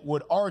 I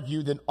would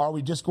argue, then are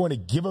we just going to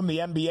give him the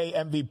NBA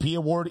MVP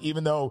award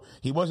even though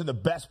he wasn't the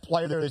best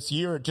player there this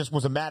year? It just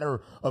was a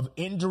matter of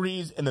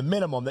injuries and the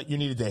minimum that you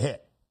needed to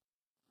hit.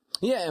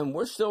 Yeah, and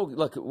we're still,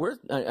 look, we're,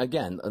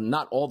 again,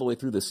 not all the way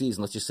through the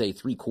season, let's just say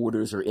 3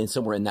 quarters or in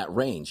somewhere in that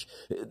range.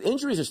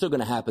 Injuries are still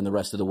going to happen the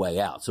rest of the way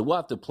out, so we'll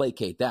have to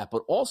placate that.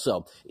 But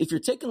also, if you're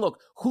taking a look,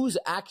 who's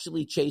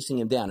actually chasing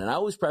him down? And I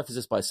always preface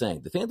this by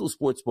saying the FanDuel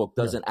Sportsbook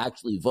doesn't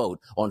actually vote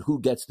on who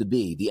gets to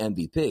be the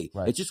MVP.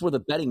 Right. It's just where the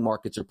betting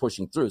markets are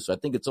pushing through. So I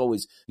think it's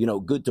always,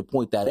 good to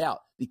point that out,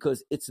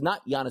 because it's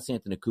not Giannis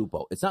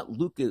Antetokounmpo. It's not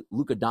Luka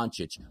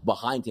Doncic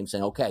behind him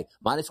saying, okay,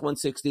 minus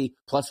 160,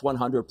 plus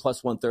 100,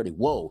 plus 130.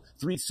 Whoa,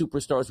 3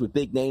 superstars with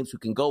big names who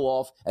can go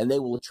off, and they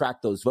will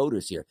attract those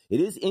voters here. It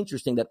is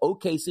interesting that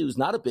OKC is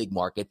not a big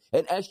market,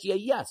 and SGA,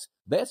 yes,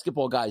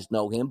 basketball guys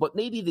know him, but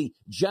maybe the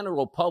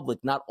general public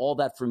not all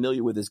that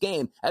familiar with his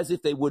game as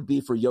if they would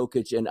be for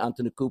Jokic and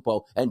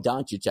Antetokounmpo and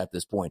Doncic at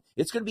this point.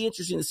 It's going to be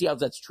interesting to see how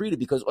that's treated,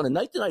 because on a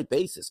night-to-night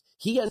basis,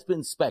 he has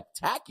been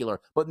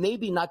spectacular, but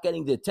maybe not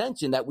getting the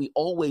attention that we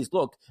always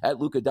look at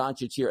Luka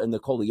Doncic here and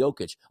Nikola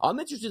Jokic. I'm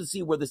interested to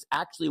see where this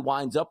actually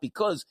winds up,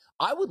 because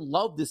I would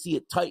love to see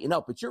it tighten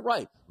up. But you're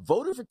right,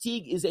 voter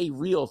fatigue is a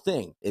real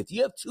thing. If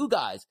you have 2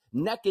 guys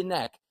neck and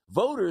neck,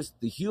 voters,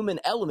 the human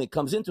element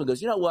comes into it and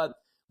goes, you know what?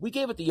 We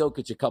gave it to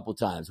Jokic a couple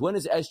times. When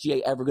is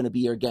SGA ever going to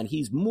be here again?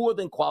 He's more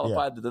than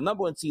qualified to the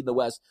number 1 seed in the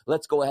West.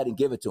 Let's go ahead and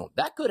give it to him.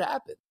 That could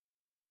happen.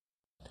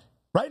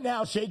 Right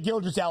now, Shai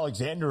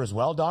Gilgeous-Alexander as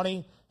well,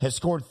 Donnie, has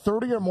scored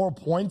 30 or more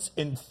points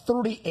in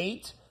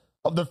 38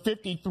 of the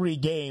 53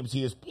 games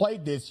he has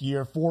played this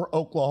year for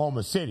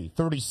Oklahoma City.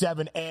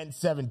 37 and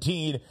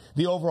 17,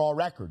 the overall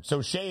record.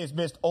 So Shea has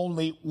missed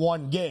only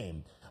one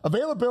game.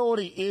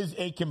 Availability is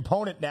a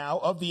component now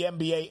of the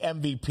NBA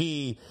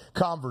MVP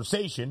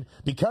conversation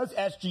because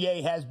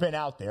SGA has been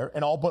out there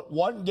in all but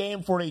one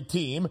game for a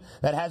team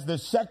that has the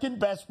second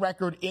best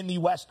record in the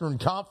Western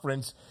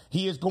Conference.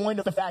 He is going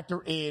to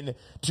factor in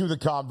to the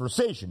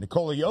conversation.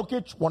 Nikola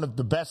Jokic, one of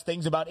the best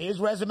things about his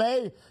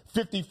resume,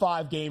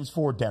 55 games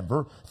for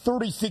Denver,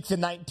 36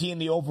 and 19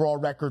 the overall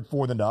record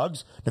for the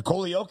Nugs.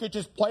 Nikola Jokic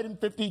has played in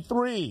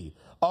 53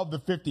 of the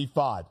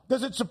 55.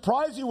 Does it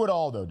surprise you at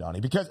all, though,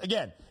 Donnie? Because,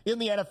 again, in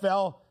the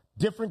NFL,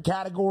 different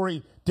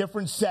category,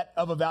 different set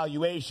of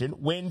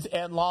evaluation, wins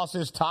and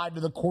losses tied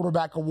to the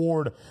quarterback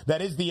award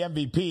that is the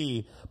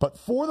MVP. But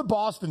for the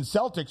Boston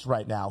Celtics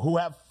right now, who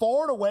have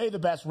far and away the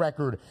best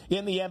record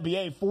in the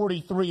NBA,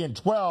 43 and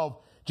 12,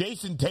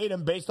 Jason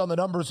Tatum, based on the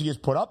numbers he has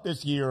put up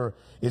this year,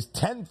 is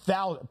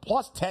 10,000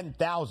 plus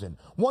 10,000,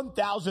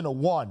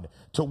 1,000-1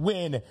 to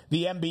win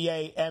the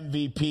NBA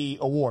MVP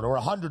award, or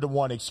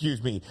 100-1,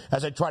 excuse me,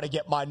 as I try to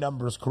get my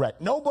numbers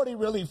correct. Nobody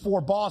really for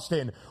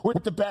Boston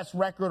with the best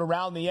record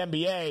around the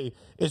NBA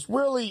is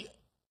really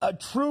a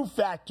true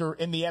factor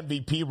in the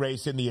MVP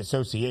race in the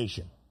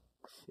association.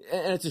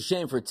 And it's a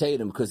shame for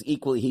Tatum because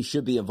equally he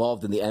should be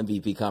involved in the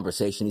MVP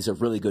conversation. He's a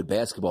really good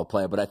basketball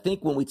player. But I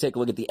think when we take a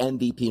look at the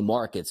MVP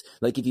markets,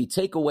 like if you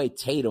take away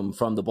Tatum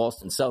from the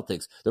Boston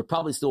Celtics, they're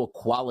probably still a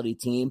quality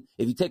team.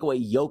 If you take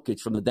away Jokic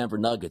from the Denver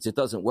Nuggets, it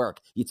doesn't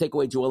work. You take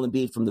away Joel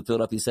Embiid from the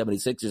Philadelphia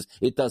 76ers,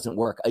 it doesn't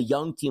work. A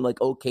young team like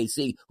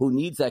OKC, who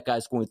needs that guy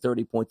scoring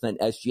 30 points in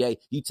SGA,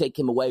 you take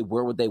him away,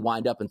 where would they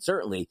wind up? And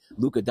certainly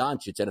Luka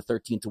Doncic at a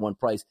 13-1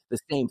 price, the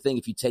same thing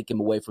if you take him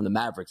away from the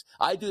Mavericks.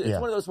 It's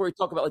one of those where you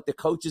talk about like the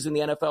coaches in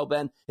the NFL,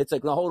 Ben. It's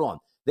like, no, hold on.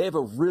 They have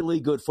a really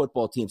good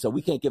football team, so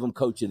we can't give them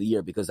coach of the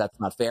year because that's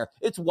not fair.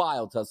 It's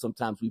wild how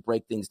sometimes we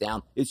break things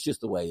down. It's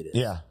just the way it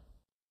is.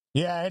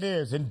 Yeah, it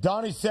is. And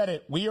Donnie said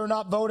it. We are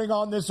not voting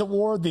on this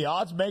award. The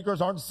odds makers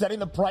aren't setting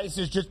the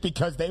prices just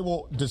because they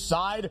will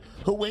decide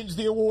who wins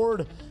the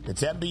award.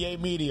 It's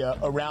NBA media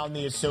around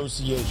the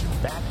association.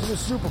 Back to the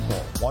Super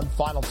Bowl one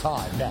final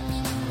time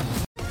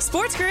next.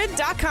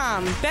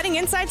 SportsGrid.com. Betting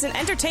insights and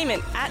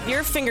entertainment at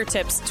your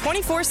fingertips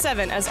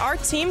 24/7 as our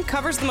team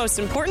covers the most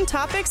important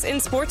topics in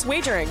sports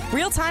wagering.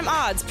 Real-time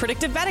odds,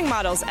 predictive betting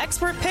models,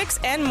 expert picks,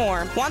 and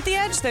more. Want the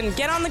edge? Then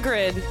get on the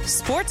grid.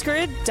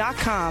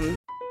 SportsGrid.com.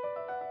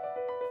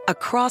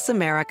 Across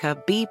America,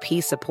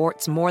 BP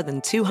supports more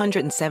than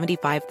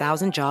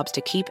 275,000 jobs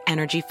to keep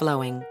energy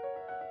flowing.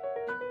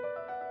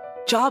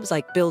 Jobs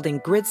like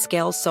building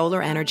grid-scale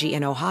solar energy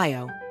in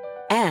Ohio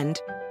and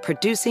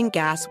producing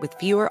gas with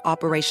fewer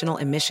operational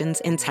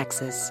emissions in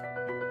Texas.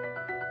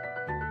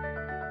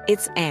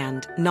 It's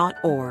and, not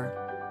or.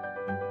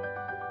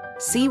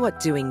 See what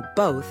doing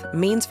both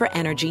means for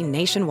energy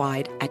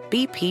nationwide at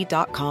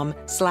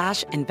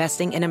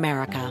bp.com/investing in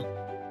America.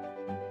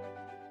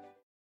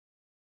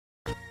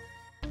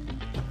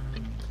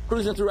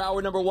 Cruising through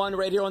hour number one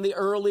right here on the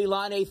Early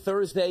Line, a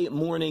Thursday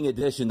morning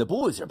edition. The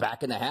boys are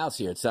back in the house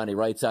here at Sunny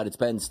Right Side. It's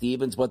Ben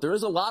Stevens, but there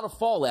is a lot of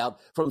fallout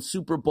from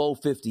Super Bowl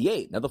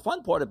 58. Now, the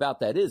fun part about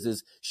that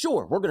is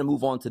sure, we're going to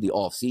move on to the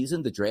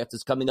offseason. The draft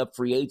is coming up,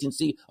 free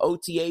agency,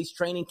 OTAs,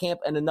 training camp,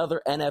 and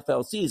another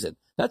NFL season.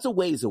 That's a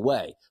ways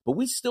away, but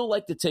we still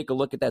like to take a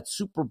look at that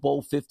Super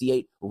Bowl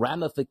 58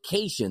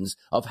 ramifications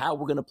of how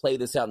we're going to play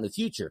this out in the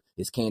future.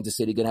 Is Kansas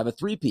City going to have a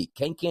three-peat?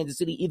 Can Kansas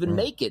City even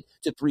make it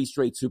to 3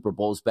 straight Super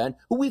Bowls, Ben,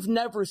 who we've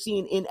never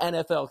seen in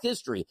NFL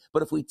history?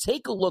 But if we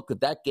take a look at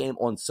that game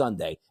on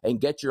Sunday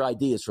and get your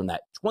ideas from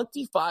that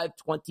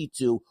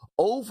 25-22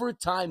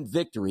 overtime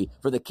victory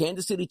for the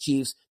Kansas City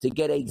Chiefs to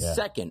get a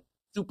second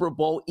Super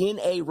Bowl in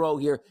a row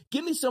here,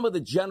 give me some of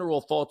the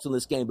general thoughts on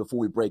this game before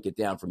we break it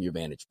down from your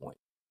vantage point.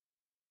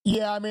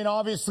 Yeah, I mean,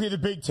 obviously the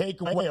big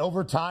takeaway,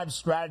 overtime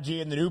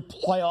strategy and the new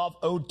playoff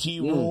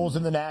OT rules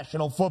in the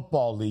National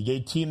Football League.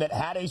 A team that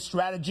had a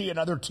strategy,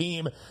 another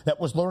team that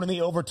was learning the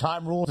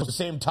overtime rules at the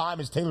same time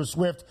as Taylor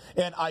Swift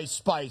and Ice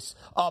Spice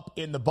up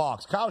in the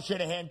box. Kyle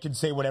Shanahan can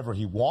say whatever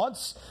he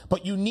wants,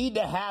 but you need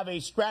to have a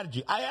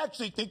strategy. I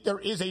actually think there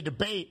is a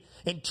debate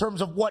in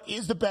terms of what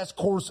is the best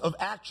course of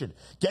action.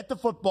 Get the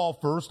football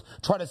first,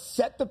 try to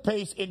set the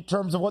pace in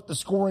terms of what the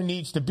scoring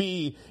needs to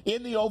be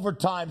in the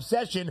overtime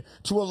session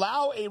to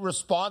allow a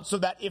response so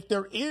that if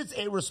there is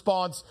a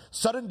response,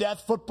 sudden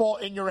death football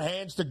in your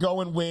hands to go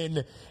and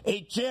win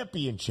a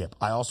championship.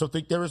 I also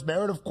think there is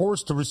merit, of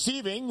course, to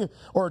receiving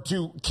or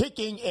to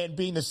kicking and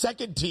being the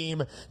second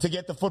team to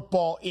get the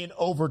football in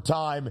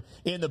overtime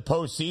in the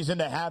postseason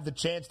to have the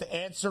chance to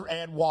answer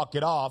and walk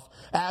it off,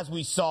 as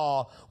we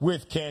saw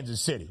with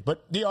Kansas City.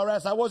 But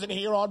DRS, I wasn't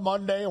here on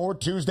Monday or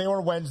Tuesday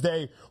or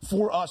Wednesday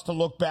for us to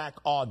look back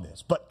on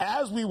this. But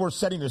as we were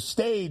setting the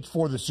stage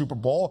for the Super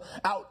Bowl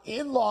out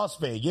in Las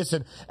Vegas,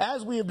 and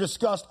as we have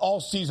discussed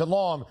all season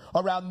long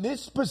around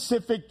this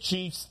specific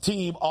Chiefs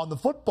team on the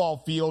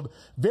football field,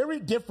 very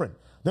different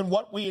than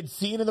what we had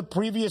seen in the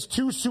previous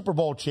 2 Super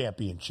Bowl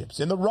championships,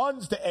 in the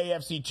runs to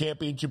AFC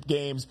championship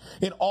games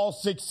in all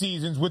 6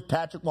 seasons with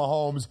Patrick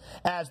Mahomes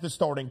as the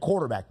starting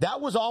quarterback.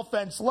 That was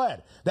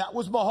offense-led. That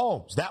was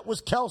Mahomes. That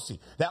was Kelsey.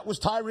 That was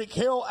Tyreek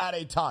Hill at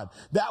a time.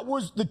 That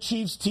was the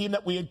Chiefs team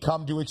that we had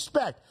come to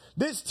expect.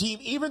 This team,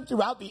 even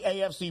throughout the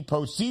AFC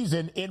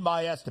postseason, in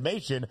my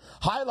estimation,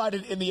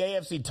 highlighted in the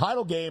AFC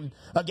title game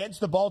against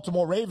the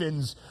Baltimore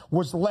Ravens,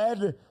 was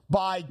led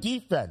by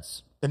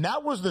defense. And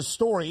that was the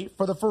story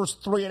for the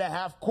first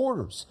 3.5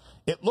 quarters.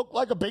 It looked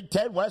like a Big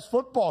Ten West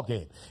football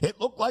game. It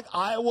looked like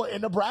Iowa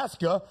and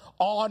Nebraska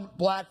on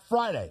Black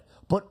Friday.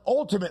 But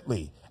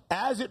ultimately,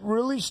 as it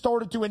really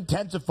started to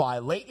intensify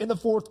late in the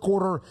fourth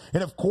quarter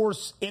and, of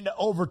course, into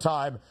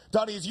overtime,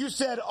 Donnie, as you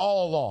said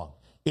all along,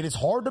 it is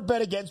hard to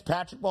bet against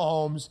Patrick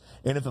Mahomes,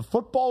 and if the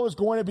football is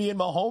going to be in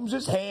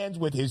Mahomes' hands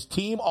with his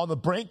team on the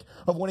brink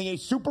of winning a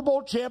Super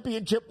Bowl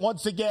championship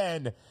once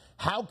again,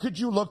 how could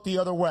you look the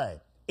other way?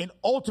 And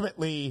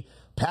ultimately,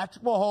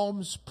 Patrick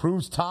Mahomes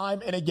proves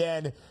time and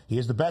again he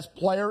is the best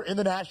player in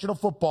the National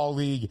Football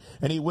League,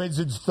 and he wins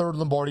his 3rd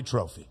Lombardi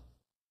Trophy.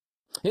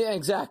 Yeah,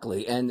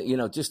 exactly. And,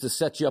 just to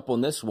set you up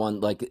on this one,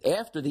 like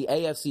after the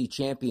AFC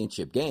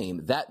championship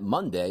game, that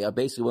Monday, I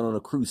basically went on a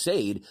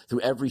crusade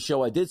through every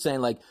show I did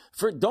saying,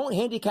 don't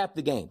handicap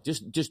the game.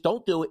 Just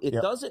don't do it. It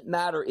doesn't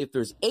matter if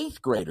there's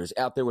 8th graders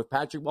out there with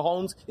Patrick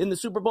Mahomes in the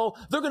Super Bowl.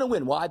 They're going to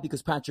win. Why?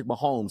 Because Patrick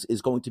Mahomes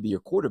is going to be your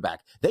quarterback.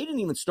 They didn't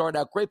even start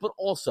out great, but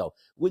also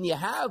when you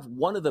have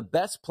one of the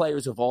best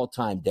players of all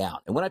time down,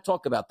 and when I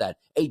talk about that,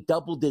 a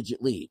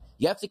double-digit lead,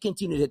 you have to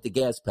continue to hit the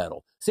gas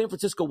pedal. San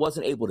Francisco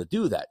wasn't able to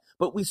do that.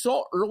 But we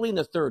saw early in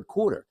the third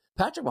quarter,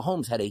 Patrick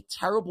Mahomes had a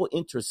terrible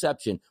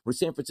interception where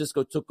San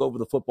Francisco took over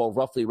the football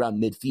roughly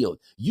around midfield.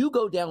 You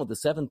go down with a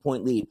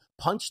 7-point lead,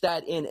 punch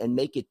that in and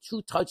make it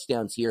 2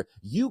 touchdowns here.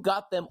 You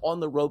got them on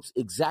the ropes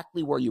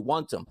exactly where you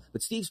want them.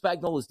 But Steve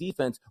Spagnuolo's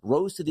defense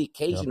rose to the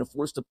occasion and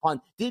forced a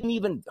punt. Didn't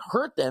even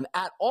hurt them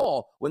at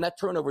all when that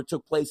turnover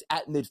took place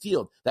at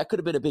midfield. That could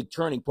have been a big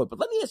turning point. But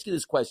let me ask you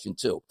this question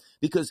too,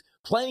 because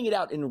playing it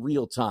out in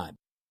real time,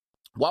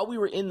 while we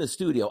were in the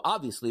studio,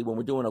 obviously, when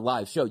we're doing a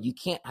live show, you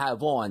can't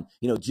have on,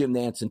 Jim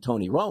Nantz and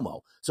Tony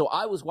Romo. So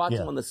I was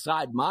watching on the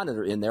side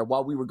monitor in there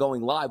while we were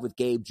going live with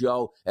Gabe,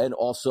 Joe, and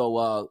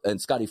also and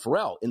Scotty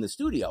Farrell in the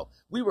studio.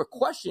 We were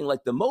questioning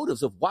the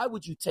motives of why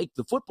would you take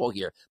the football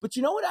here? But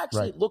it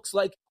actually looks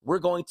like we're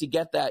going to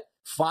get that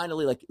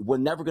finally, we're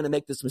never going to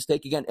make this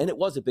mistake again. And it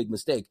was a big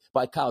mistake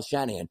by Kyle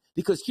Shanahan,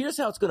 because here's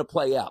how it's going to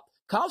play out.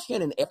 Kyle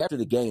Shanahan, after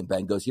the game,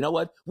 Ben, goes, you know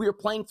what? We were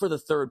playing for the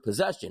 3rd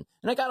possession.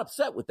 And I got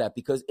upset with that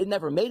because it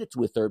never made it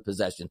to a 3rd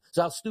possession.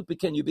 So how stupid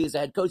can you be as a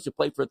head coach to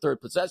play for a 3rd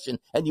possession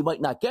and you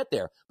might not get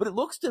there? But it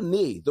looks to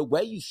me the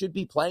way you should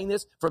be playing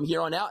this from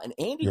here on out, and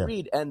Andy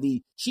Reid and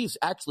the Chiefs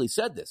actually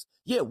said this.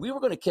 Yeah, we were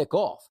going to kick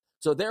off.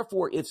 So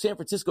therefore, if San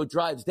Francisco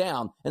drives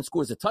down and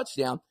scores a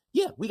touchdown,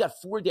 we got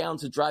 4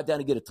 downs to drive down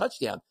and get a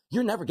touchdown.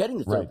 You're never getting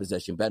the 3rd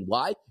possession, Ben.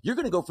 Why? You're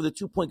going to go for the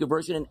 2-point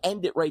conversion and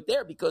end it right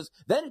there, because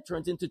then it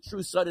turns into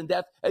true sudden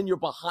death and you're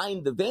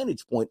behind the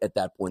vantage point at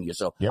that point here.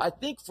 So I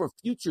think for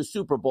future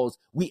Super Bowls,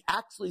 we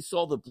actually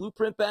saw the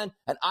blueprint, Ben,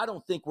 and I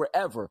don't think we're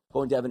ever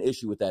going to have an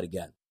issue with that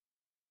again.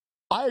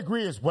 I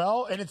agree as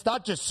well. And it's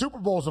not just Super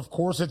Bowls, of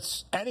course.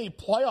 It's any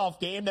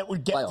playoff game that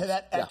would get to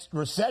that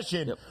extra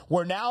session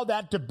where now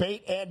that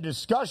debate and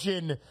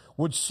discussion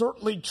would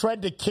certainly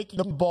trend to kicking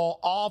the ball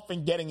off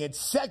and getting it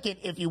second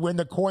if you win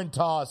the coin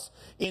toss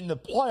in the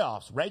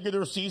playoffs.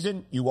 Regular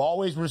season, you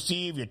always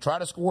receive, you try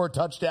to score a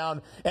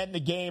touchdown, and the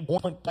game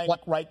point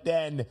blank right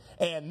then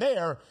and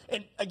there.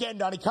 And again,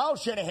 Donnie, Kyle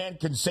Shanahan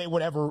can say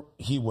whatever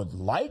he would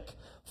like.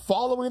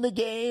 Following the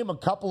game, a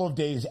couple of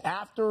days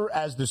after,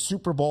 as the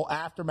Super Bowl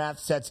aftermath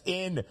sets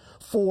in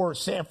for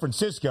San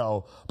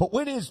Francisco. But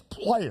when his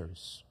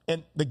players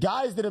and the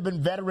guys that have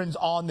been veterans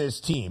on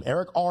this team,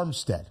 Eric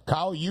Armstead,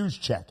 Kyle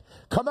Juszczyk,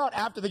 come out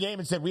after the game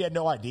and said, we had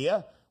no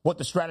idea what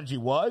the strategy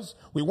was.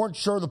 We weren't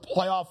sure the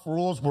playoff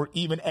rules were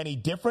even any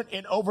different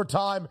in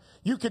overtime.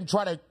 You can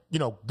try to,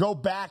 go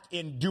back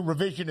and do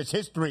revisionist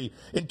history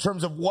in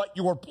terms of what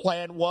your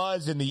plan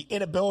was and the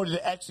inability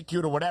to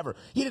execute or whatever.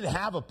 You didn't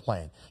have a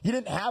plan. You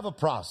didn't have a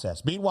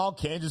process. Meanwhile,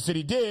 Kansas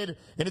City did,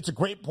 and it's a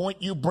great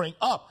point you bring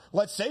up.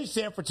 Let's say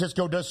San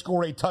Francisco does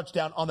score a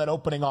touchdown on that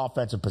opening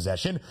offensive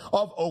possession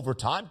of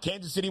overtime.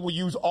 Kansas City will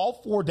use all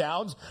 4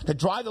 downs to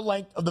drive the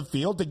length of the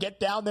field to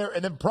get down there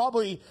and then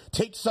probably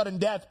take sudden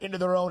death into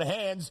their own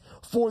hands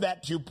for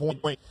that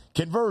 2-point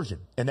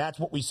conversion. And that's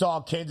what we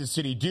saw Kansas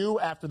City do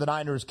after the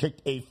Niners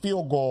kicked a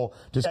field goal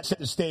to set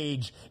the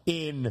stage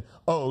in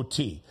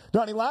OT.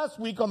 Donnie, last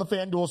week on the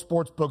FanDuel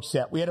Sportsbook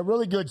set, we had a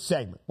really good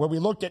segment where we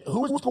looked at who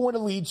was going to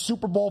lead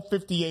Super Bowl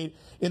 58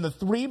 in the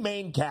 3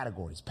 main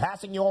categories: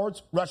 passing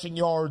yards, rushing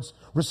yards,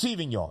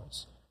 receiving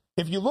yards.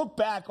 If you look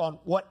back on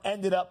what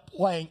ended up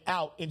playing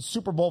out in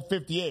Super Bowl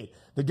 58,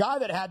 the guy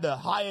that had the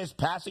highest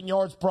passing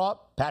yards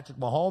prop, Patrick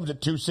Mahomes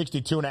at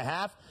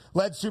 262.5,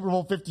 led Super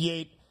Bowl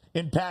 58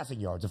 in passing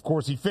yards. Of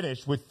course, he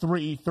finished with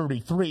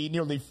 333,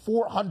 nearly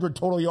 400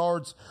 total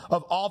yards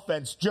of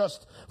offense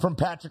just from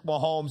Patrick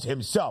Mahomes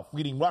himself.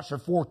 Leading rusher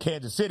for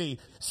Kansas City,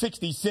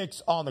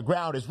 66 on the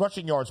ground. His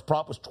rushing yards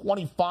prop was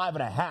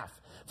 25.5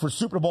 for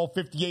Super Bowl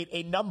 58,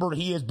 a number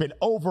he has been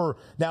over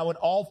now in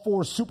all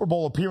 4 Super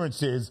Bowl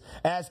appearances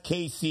as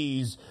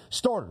KC's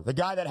starter. The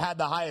guy that had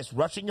the highest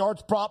rushing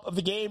yards prop of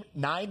the game,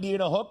 90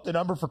 and a hook, the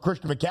number for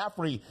Christian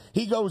McCaffrey,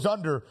 he goes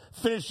under,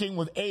 finishing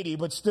with 80,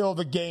 but still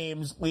the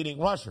game's leading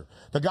rusher.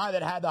 The guy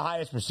that had the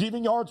highest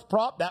receiving yards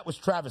prop, that was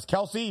Travis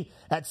Kelce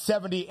at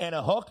 70 and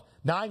a hook.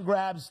 9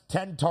 grabs,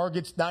 10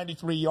 targets,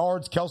 93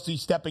 yards. Kelce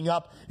stepping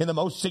up in the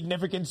most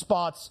significant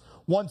spots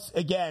once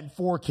again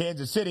for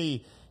Kansas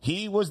City.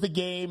 He was the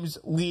game's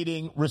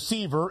leading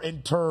receiver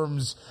in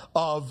terms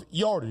of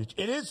yardage.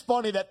 It is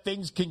funny that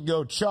things can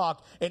go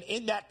chalk, and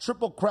in that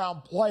Triple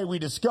Crown play we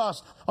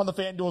discussed on the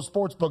FanDuel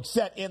Sportsbook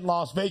set in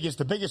Las Vegas,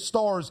 the biggest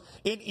stars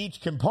in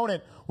each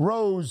component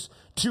rose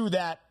to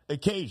that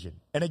occasion.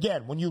 And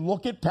again, when you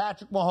look at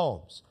Patrick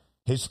Mahomes,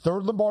 his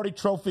 3rd Lombardi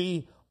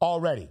Trophy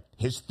already,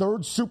 his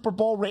 3rd Super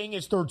Bowl ring,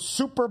 his 3rd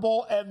Super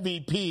Bowl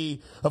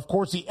MVP. Of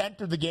course, he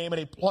entered the game at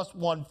a plus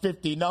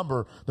 150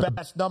 number, the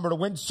best number to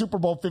win Super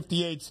Bowl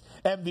 58's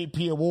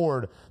MVP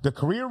award. The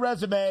career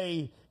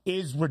resume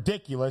is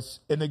ridiculous,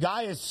 and the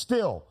guy is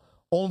still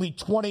only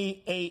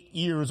 28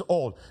 years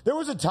old. There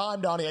was a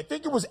time, Donnie, I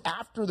think it was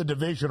after the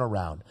divisional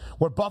round,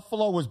 where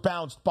Buffalo was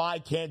bounced by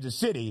Kansas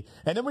City,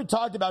 and then we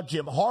talked about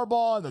Jim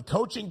Harbaugh and the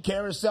coaching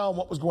carousel and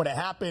what was going to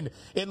happen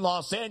in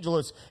Los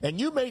Angeles,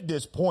 and you made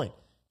this point.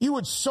 You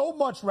would so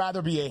much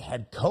rather be a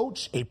head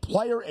coach, a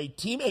player, a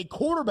team, a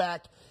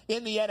quarterback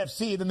in the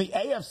NFC than the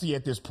AFC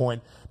at this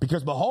point,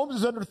 because Mahomes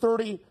is under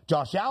 30,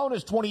 Josh Allen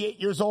is 28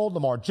 years old,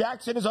 Lamar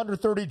Jackson is under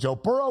 30, Joe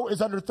Burrow is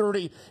under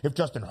 30. If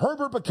Justin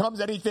Herbert becomes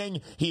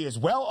anything, he is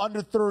well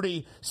under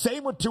 30.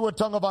 Same with Tua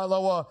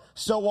Tagovailoa,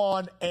 so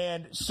on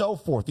and so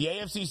forth. The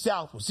AFC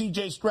South with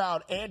C.J.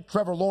 Stroud and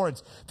Trevor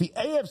Lawrence. The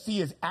AFC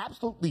is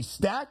absolutely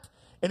stacked,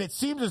 and it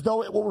seems as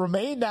though it will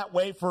remain that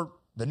way for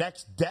the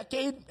next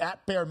decade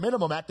at bare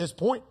minimum at this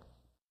point.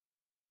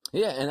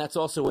 Yeah, and that's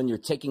also when you're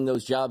taking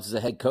those jobs as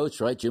a head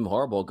coach, right? Jim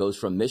Harbaugh goes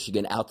from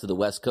Michigan out to the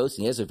West Coast,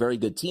 and he has a very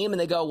good team,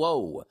 and they go,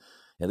 whoa.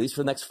 At least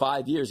for the next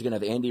 5 years, you're going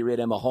to have Andy Reid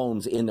and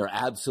Mahomes in their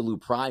absolute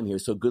prime here.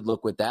 So good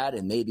luck with that.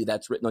 And maybe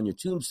that's written on your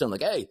tombstone.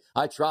 Like, hey,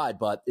 I tried,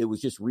 but it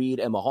was just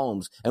Reid and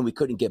Mahomes, and we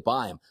couldn't get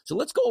by him. So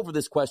let's go over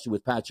this question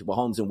with Patrick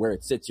Mahomes and where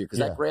it sits here, because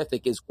that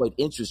graphic is quite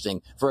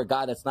interesting for a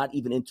guy that's not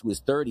even into his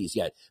 30s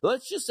yet.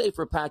 Let's just say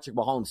for Patrick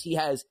Mahomes, he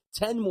has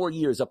 10 more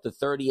years up to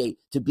 38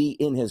 to be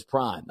in his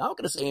prime. Now, I'm not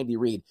going to say Andy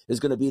Reid is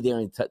going to be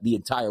there the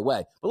entire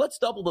way, but let's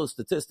double those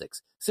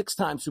statistics.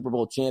 6-time Super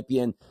Bowl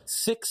champion,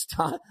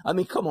 6-time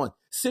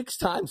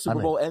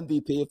Super Bowl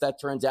MVP, if that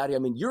turns out here.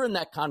 I mean, you're in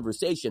that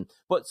conversation,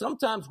 but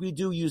sometimes we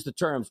do use the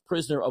terms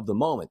prisoner of the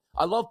moment.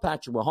 I love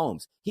Patrick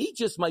Mahomes. He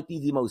just might be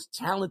the most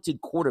talented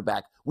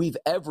quarterback we've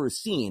ever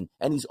seen,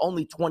 and he's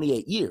only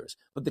 28 years.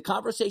 But the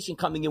conversation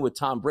coming in with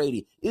Tom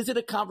Brady, is it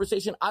a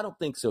conversation? I don't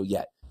think so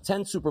yet.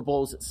 10 Super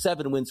Bowls,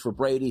 7 wins for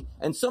Brady.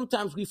 And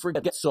sometimes we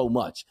forget so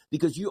much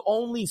because you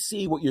only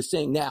see what you're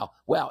saying now.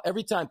 Wow,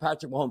 every time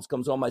Patrick Mahomes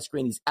comes on my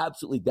screen, he's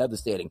absolutely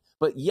devastating.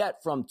 But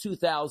yet from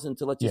 2000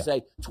 to, let's just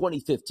say,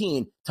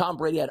 2015, Tom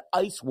Brady had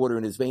ice water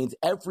in his veins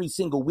every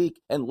single week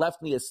and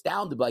left me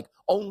astounded. Like,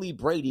 only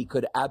Brady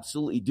could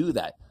absolutely do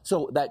that.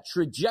 So that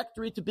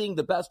trajectory to being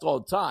the best all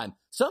time,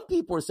 some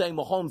people are saying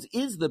Mahomes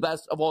is the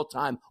best of all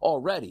time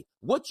already.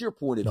 What's your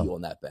point of view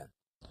on that, Ben?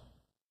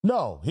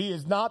 No, he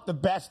is not the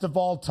best of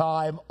all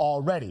time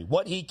already.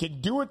 What he can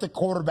do at the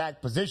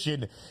quarterback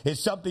position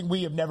is something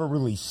we have never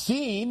really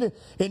seen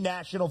in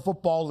National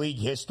Football League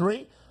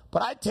history.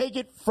 But I take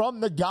it from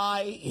the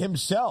guy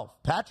himself,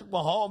 Patrick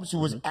Mahomes, who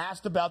was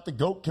asked about the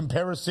GOAT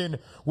comparison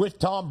with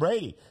Tom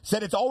Brady,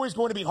 said it's always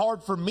going to be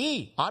hard for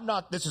me.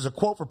 This is a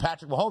quote for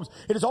Patrick Mahomes.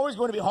 It is always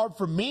going to be hard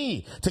for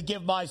me to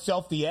give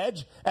myself the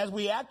edge, as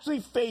we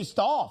actually faced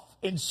off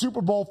in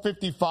Super Bowl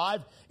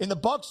 55. And the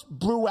Bucs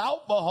blew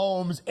out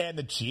Mahomes and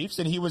the Chiefs,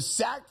 and he was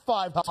sacked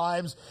 5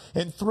 times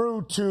and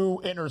threw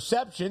 2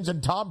 interceptions,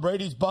 and Tom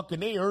Brady's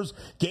Buccaneers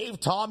gave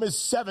Tom his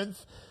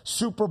 7th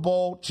Super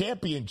Bowl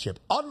championship.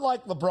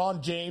 Unlike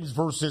LeBron James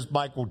versus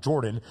Michael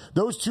Jordan,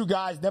 those two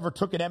guys never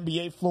took an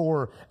NBA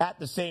floor at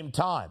the same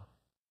time.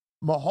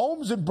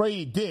 Mahomes and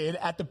Brady did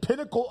at the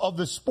pinnacle of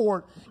the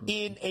sport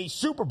in a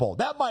Super Bowl.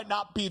 That might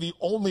not be the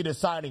only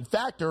deciding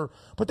factor,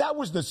 but that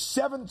was the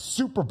 7th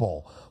Super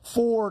Bowl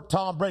for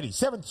Tom Brady,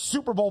 7th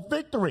Super Bowl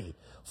victory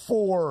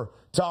for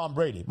Tom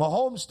Brady.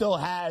 Mahomes still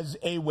has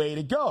a way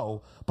to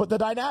go, but the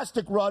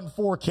dynastic run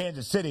for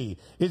Kansas City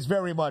is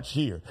very much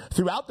here.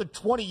 Throughout the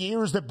 20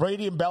 years that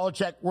Brady and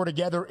Belichick were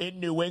together in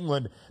New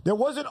England, there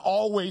wasn't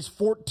always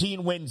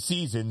 14-win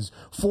seasons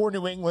for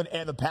New England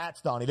and the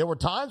Pats, Donnie. There were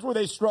times where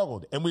they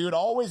struggled, and we would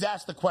always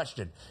ask the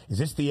question, is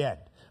this the end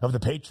of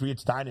the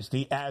Patriots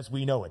dynasty as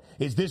we know it?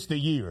 Is this the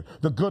year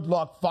the good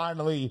luck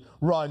finally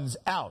runs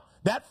out?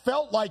 That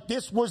felt like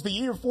this was the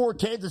year for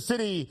Kansas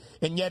City,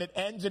 and yet it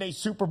ends in a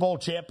Super Bowl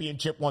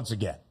championship once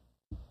again.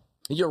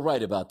 You're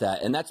right about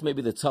that. And that's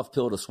maybe the tough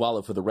pill to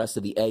swallow for the rest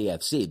of the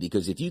AFC,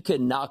 because if you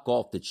can knock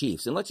off the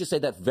Chiefs, and let's just say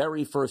that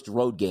very first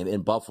road game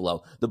in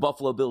Buffalo, the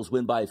Buffalo Bills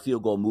win by a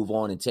field goal, move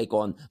on and take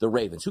on the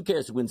Ravens. Who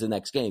cares who wins the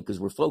next game, because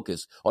we're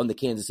focused on the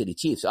Kansas City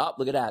Chiefs. Oh,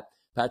 look at that.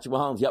 Patrick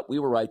Mahomes, yep, we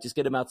were right. Just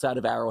get him outside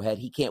of Arrowhead.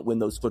 He can't win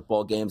those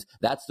football games.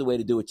 That's the way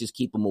to do it. Just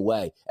keep him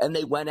away. And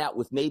they went out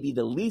with maybe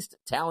the least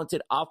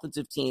talented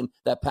offensive team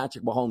that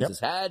Patrick Mahomes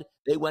has had.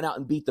 They went out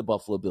and beat the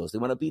Buffalo Bills. They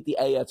went out and beat the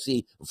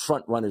AFC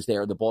front runners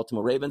there, the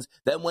Baltimore Ravens,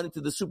 then went into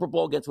the Super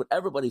Bowl against what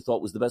everybody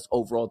thought was the best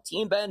overall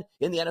team, Ben,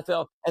 in the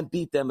NFL, and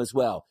beat them as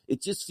well.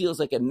 It just feels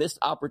like a missed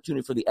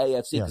opportunity for the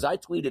AFC, because I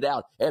tweeted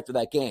out after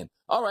that game,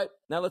 all right,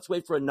 now let's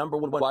wait for a number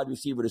one wide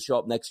receiver to show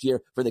up next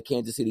year for the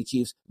Kansas City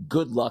Chiefs.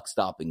 Good luck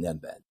stopping them,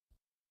 Ben.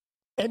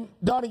 And,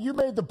 Donnie, you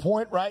made the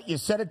point, right? You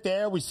said it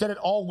there. We said it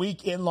all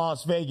week in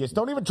Las Vegas.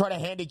 Don't even try to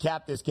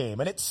handicap this game.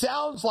 And it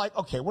sounds like,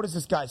 okay, what is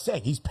this guy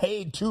saying? He's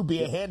paid to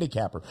be a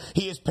handicapper.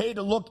 He is paid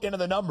to look into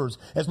the numbers.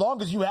 As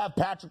long as you have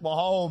Patrick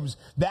Mahomes,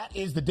 that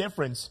is the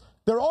difference.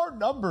 There are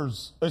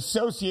numbers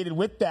associated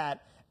with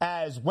that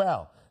as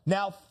well.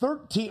 Now,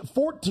 13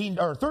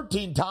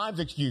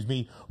 times,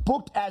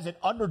 booked as an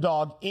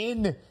underdog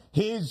in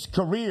his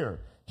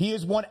career. He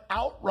has won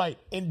outright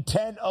in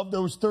 10 of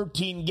those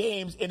 13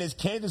 games, and his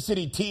Kansas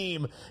City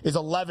team is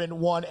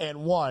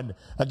 11-1-1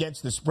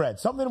 against the spread.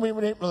 Something we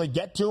didn't really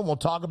get to, and we'll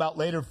talk about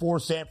later for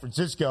San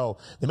Francisco.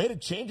 They made a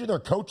change in their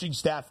coaching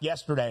staff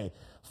yesterday,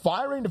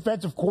 firing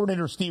defensive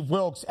coordinator Steve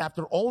Wilks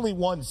after only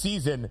one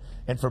season.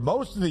 And for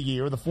most of the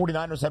year, the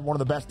 49ers had one of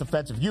the best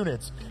defensive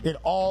units in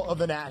all of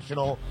the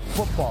National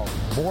Football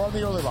League. More on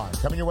the early line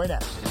coming your way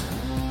next.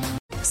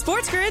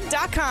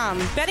 SportsGrid.com.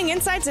 Betting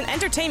insights and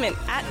entertainment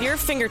at your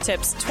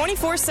fingertips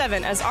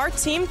 24/7 as our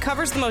team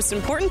covers the most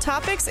important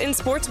topics in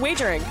sports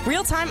wagering.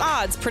 Real-time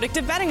odds,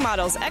 predictive betting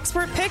models,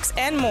 expert picks,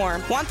 and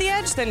more. Want the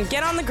edge? Then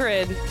get on the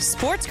grid.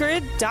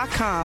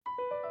 SportsGrid.com.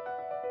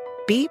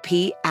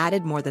 BP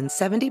added more than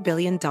 $70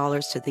 billion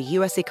to the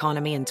U.S.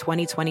 economy in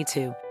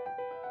 2022.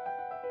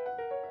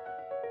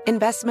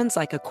 Investments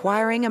like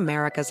acquiring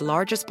America's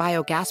largest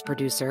biogas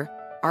producer,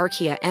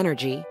 Archaea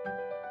Energy,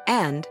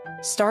 and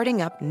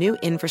starting up new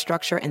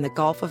infrastructure in the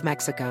Gulf of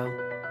Mexico.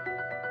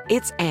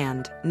 It's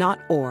and, not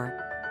or.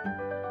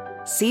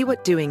 See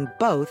what doing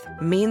both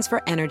means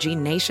for energy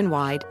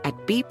nationwide at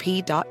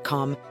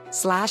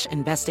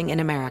bp.com/investing in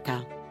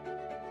America.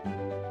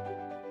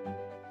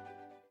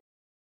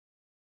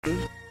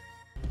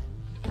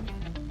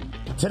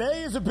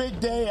 Today is a big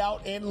day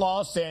out in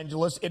Los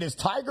Angeles. It is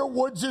Tiger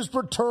Woods'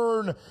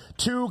 return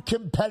to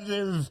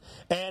competitive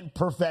and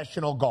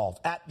professional golf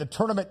at the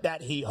tournament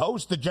that he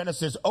hosts, the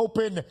Genesis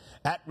Open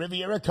at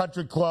Riviera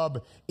Country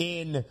Club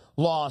in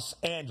Los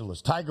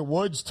Angeles. Tiger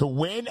Woods to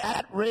win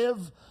at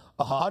Riv,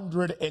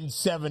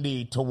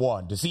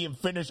 170-1. To see him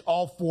finish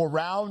all four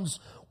rounds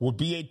would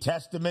be a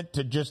testament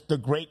to just the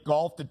great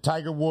golf that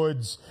Tiger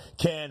Woods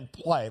can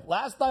play.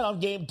 Last night on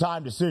Game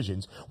Time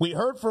Decisions, we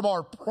heard from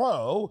our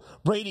pro,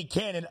 Brady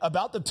Cannon,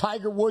 about the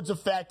Tiger Woods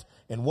effect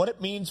and what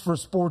it means for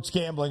sports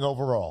gambling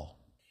overall.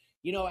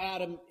 You know,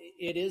 Adam,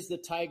 it is the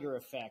Tiger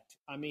effect.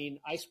 I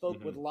mean, I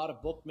spoke with a lot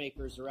of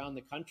bookmakers around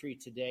the country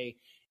today,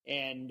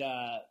 and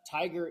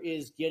Tiger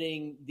is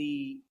getting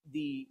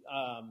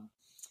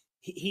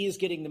he is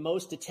getting the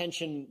most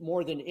attention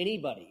more than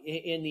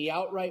anybody in the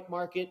outright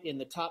market, in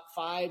the top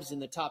fives, in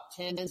the top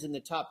tens, in the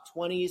top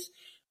 20s.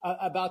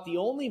 About the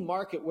only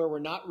market where we're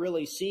not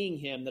really seeing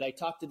him that I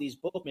talk to these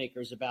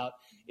bookmakers about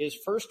is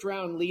first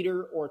round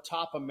leader or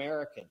top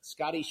American.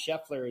 Scotty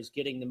Scheffler is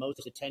getting the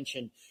most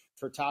attention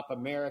for top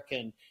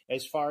American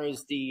as far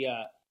as the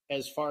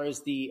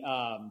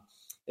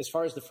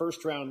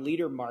first round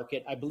leader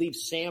market. I believe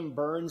Sam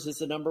Burns is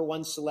the number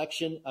one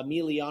selection.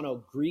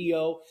 Emiliano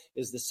Grillo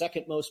is the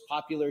second most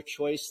popular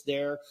choice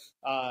there.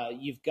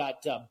 You've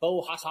got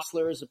Bo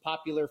Hostler is a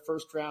popular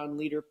first round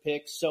leader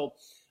pick. So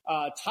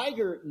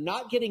Tiger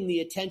not getting the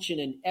attention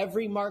in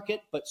every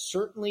market, but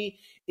certainly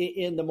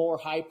in the more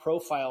high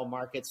profile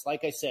markets.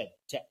 Like I said,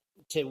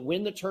 to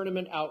win the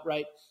tournament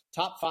outright,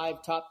 top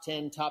 5, top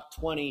 10, top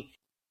 20.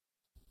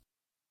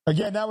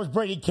 Again, that was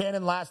Brady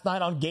Cannon last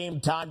night on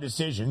Game Time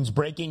Decisions,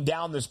 breaking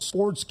down the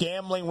sports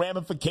gambling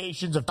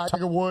ramifications of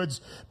Tiger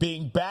Woods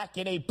being back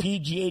in a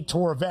PGA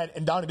Tour event.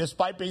 And Donnie,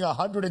 despite being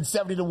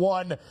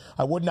 170-1,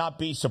 I would not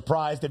be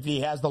surprised if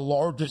he has the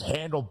largest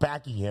handle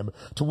backing him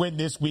to win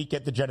this week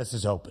at the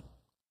Genesis Open.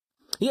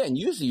 Yeah, and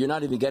usually you're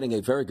not even getting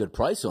a very good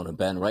price on him,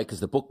 Ben, right? Because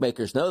the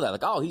bookmakers know that.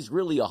 Like, oh, he's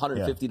really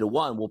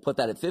 150-1. We'll put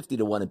that at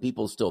 50-1, and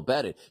people still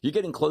bet it. You're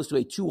getting close to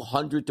a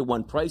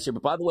 200-1 price here.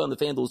 But by the way, on the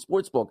FanDuel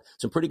Sportsbook,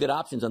 some pretty good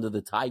options under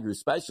the Tiger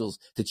specials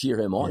to cheer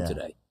him on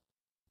today.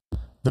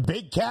 The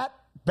Big Cat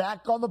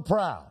back on the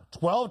prowl.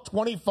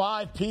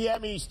 12:25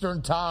 p.m.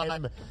 Eastern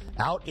Time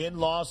out in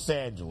Los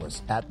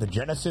Angeles at the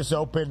Genesis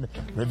Open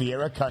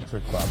Riviera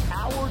Country Club.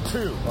 Hour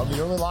 2 of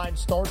the early line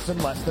starts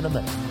in less than a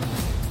minute.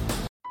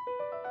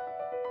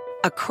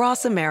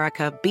 Across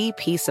America,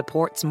 BP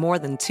supports more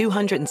than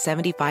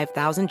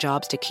 275,000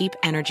 jobs to keep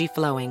energy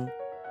flowing.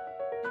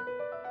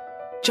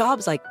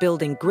 Jobs like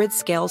building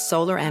grid-scale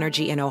solar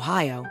energy in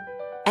Ohio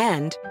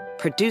and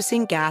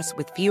producing gas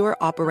with fewer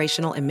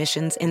operational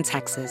emissions in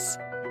Texas.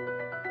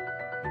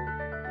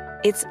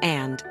 It's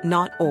and,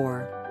 not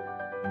or.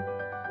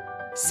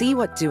 See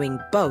what doing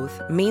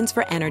both means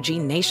for energy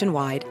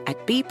nationwide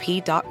at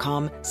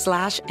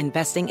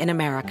bp.com/investing in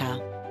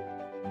America.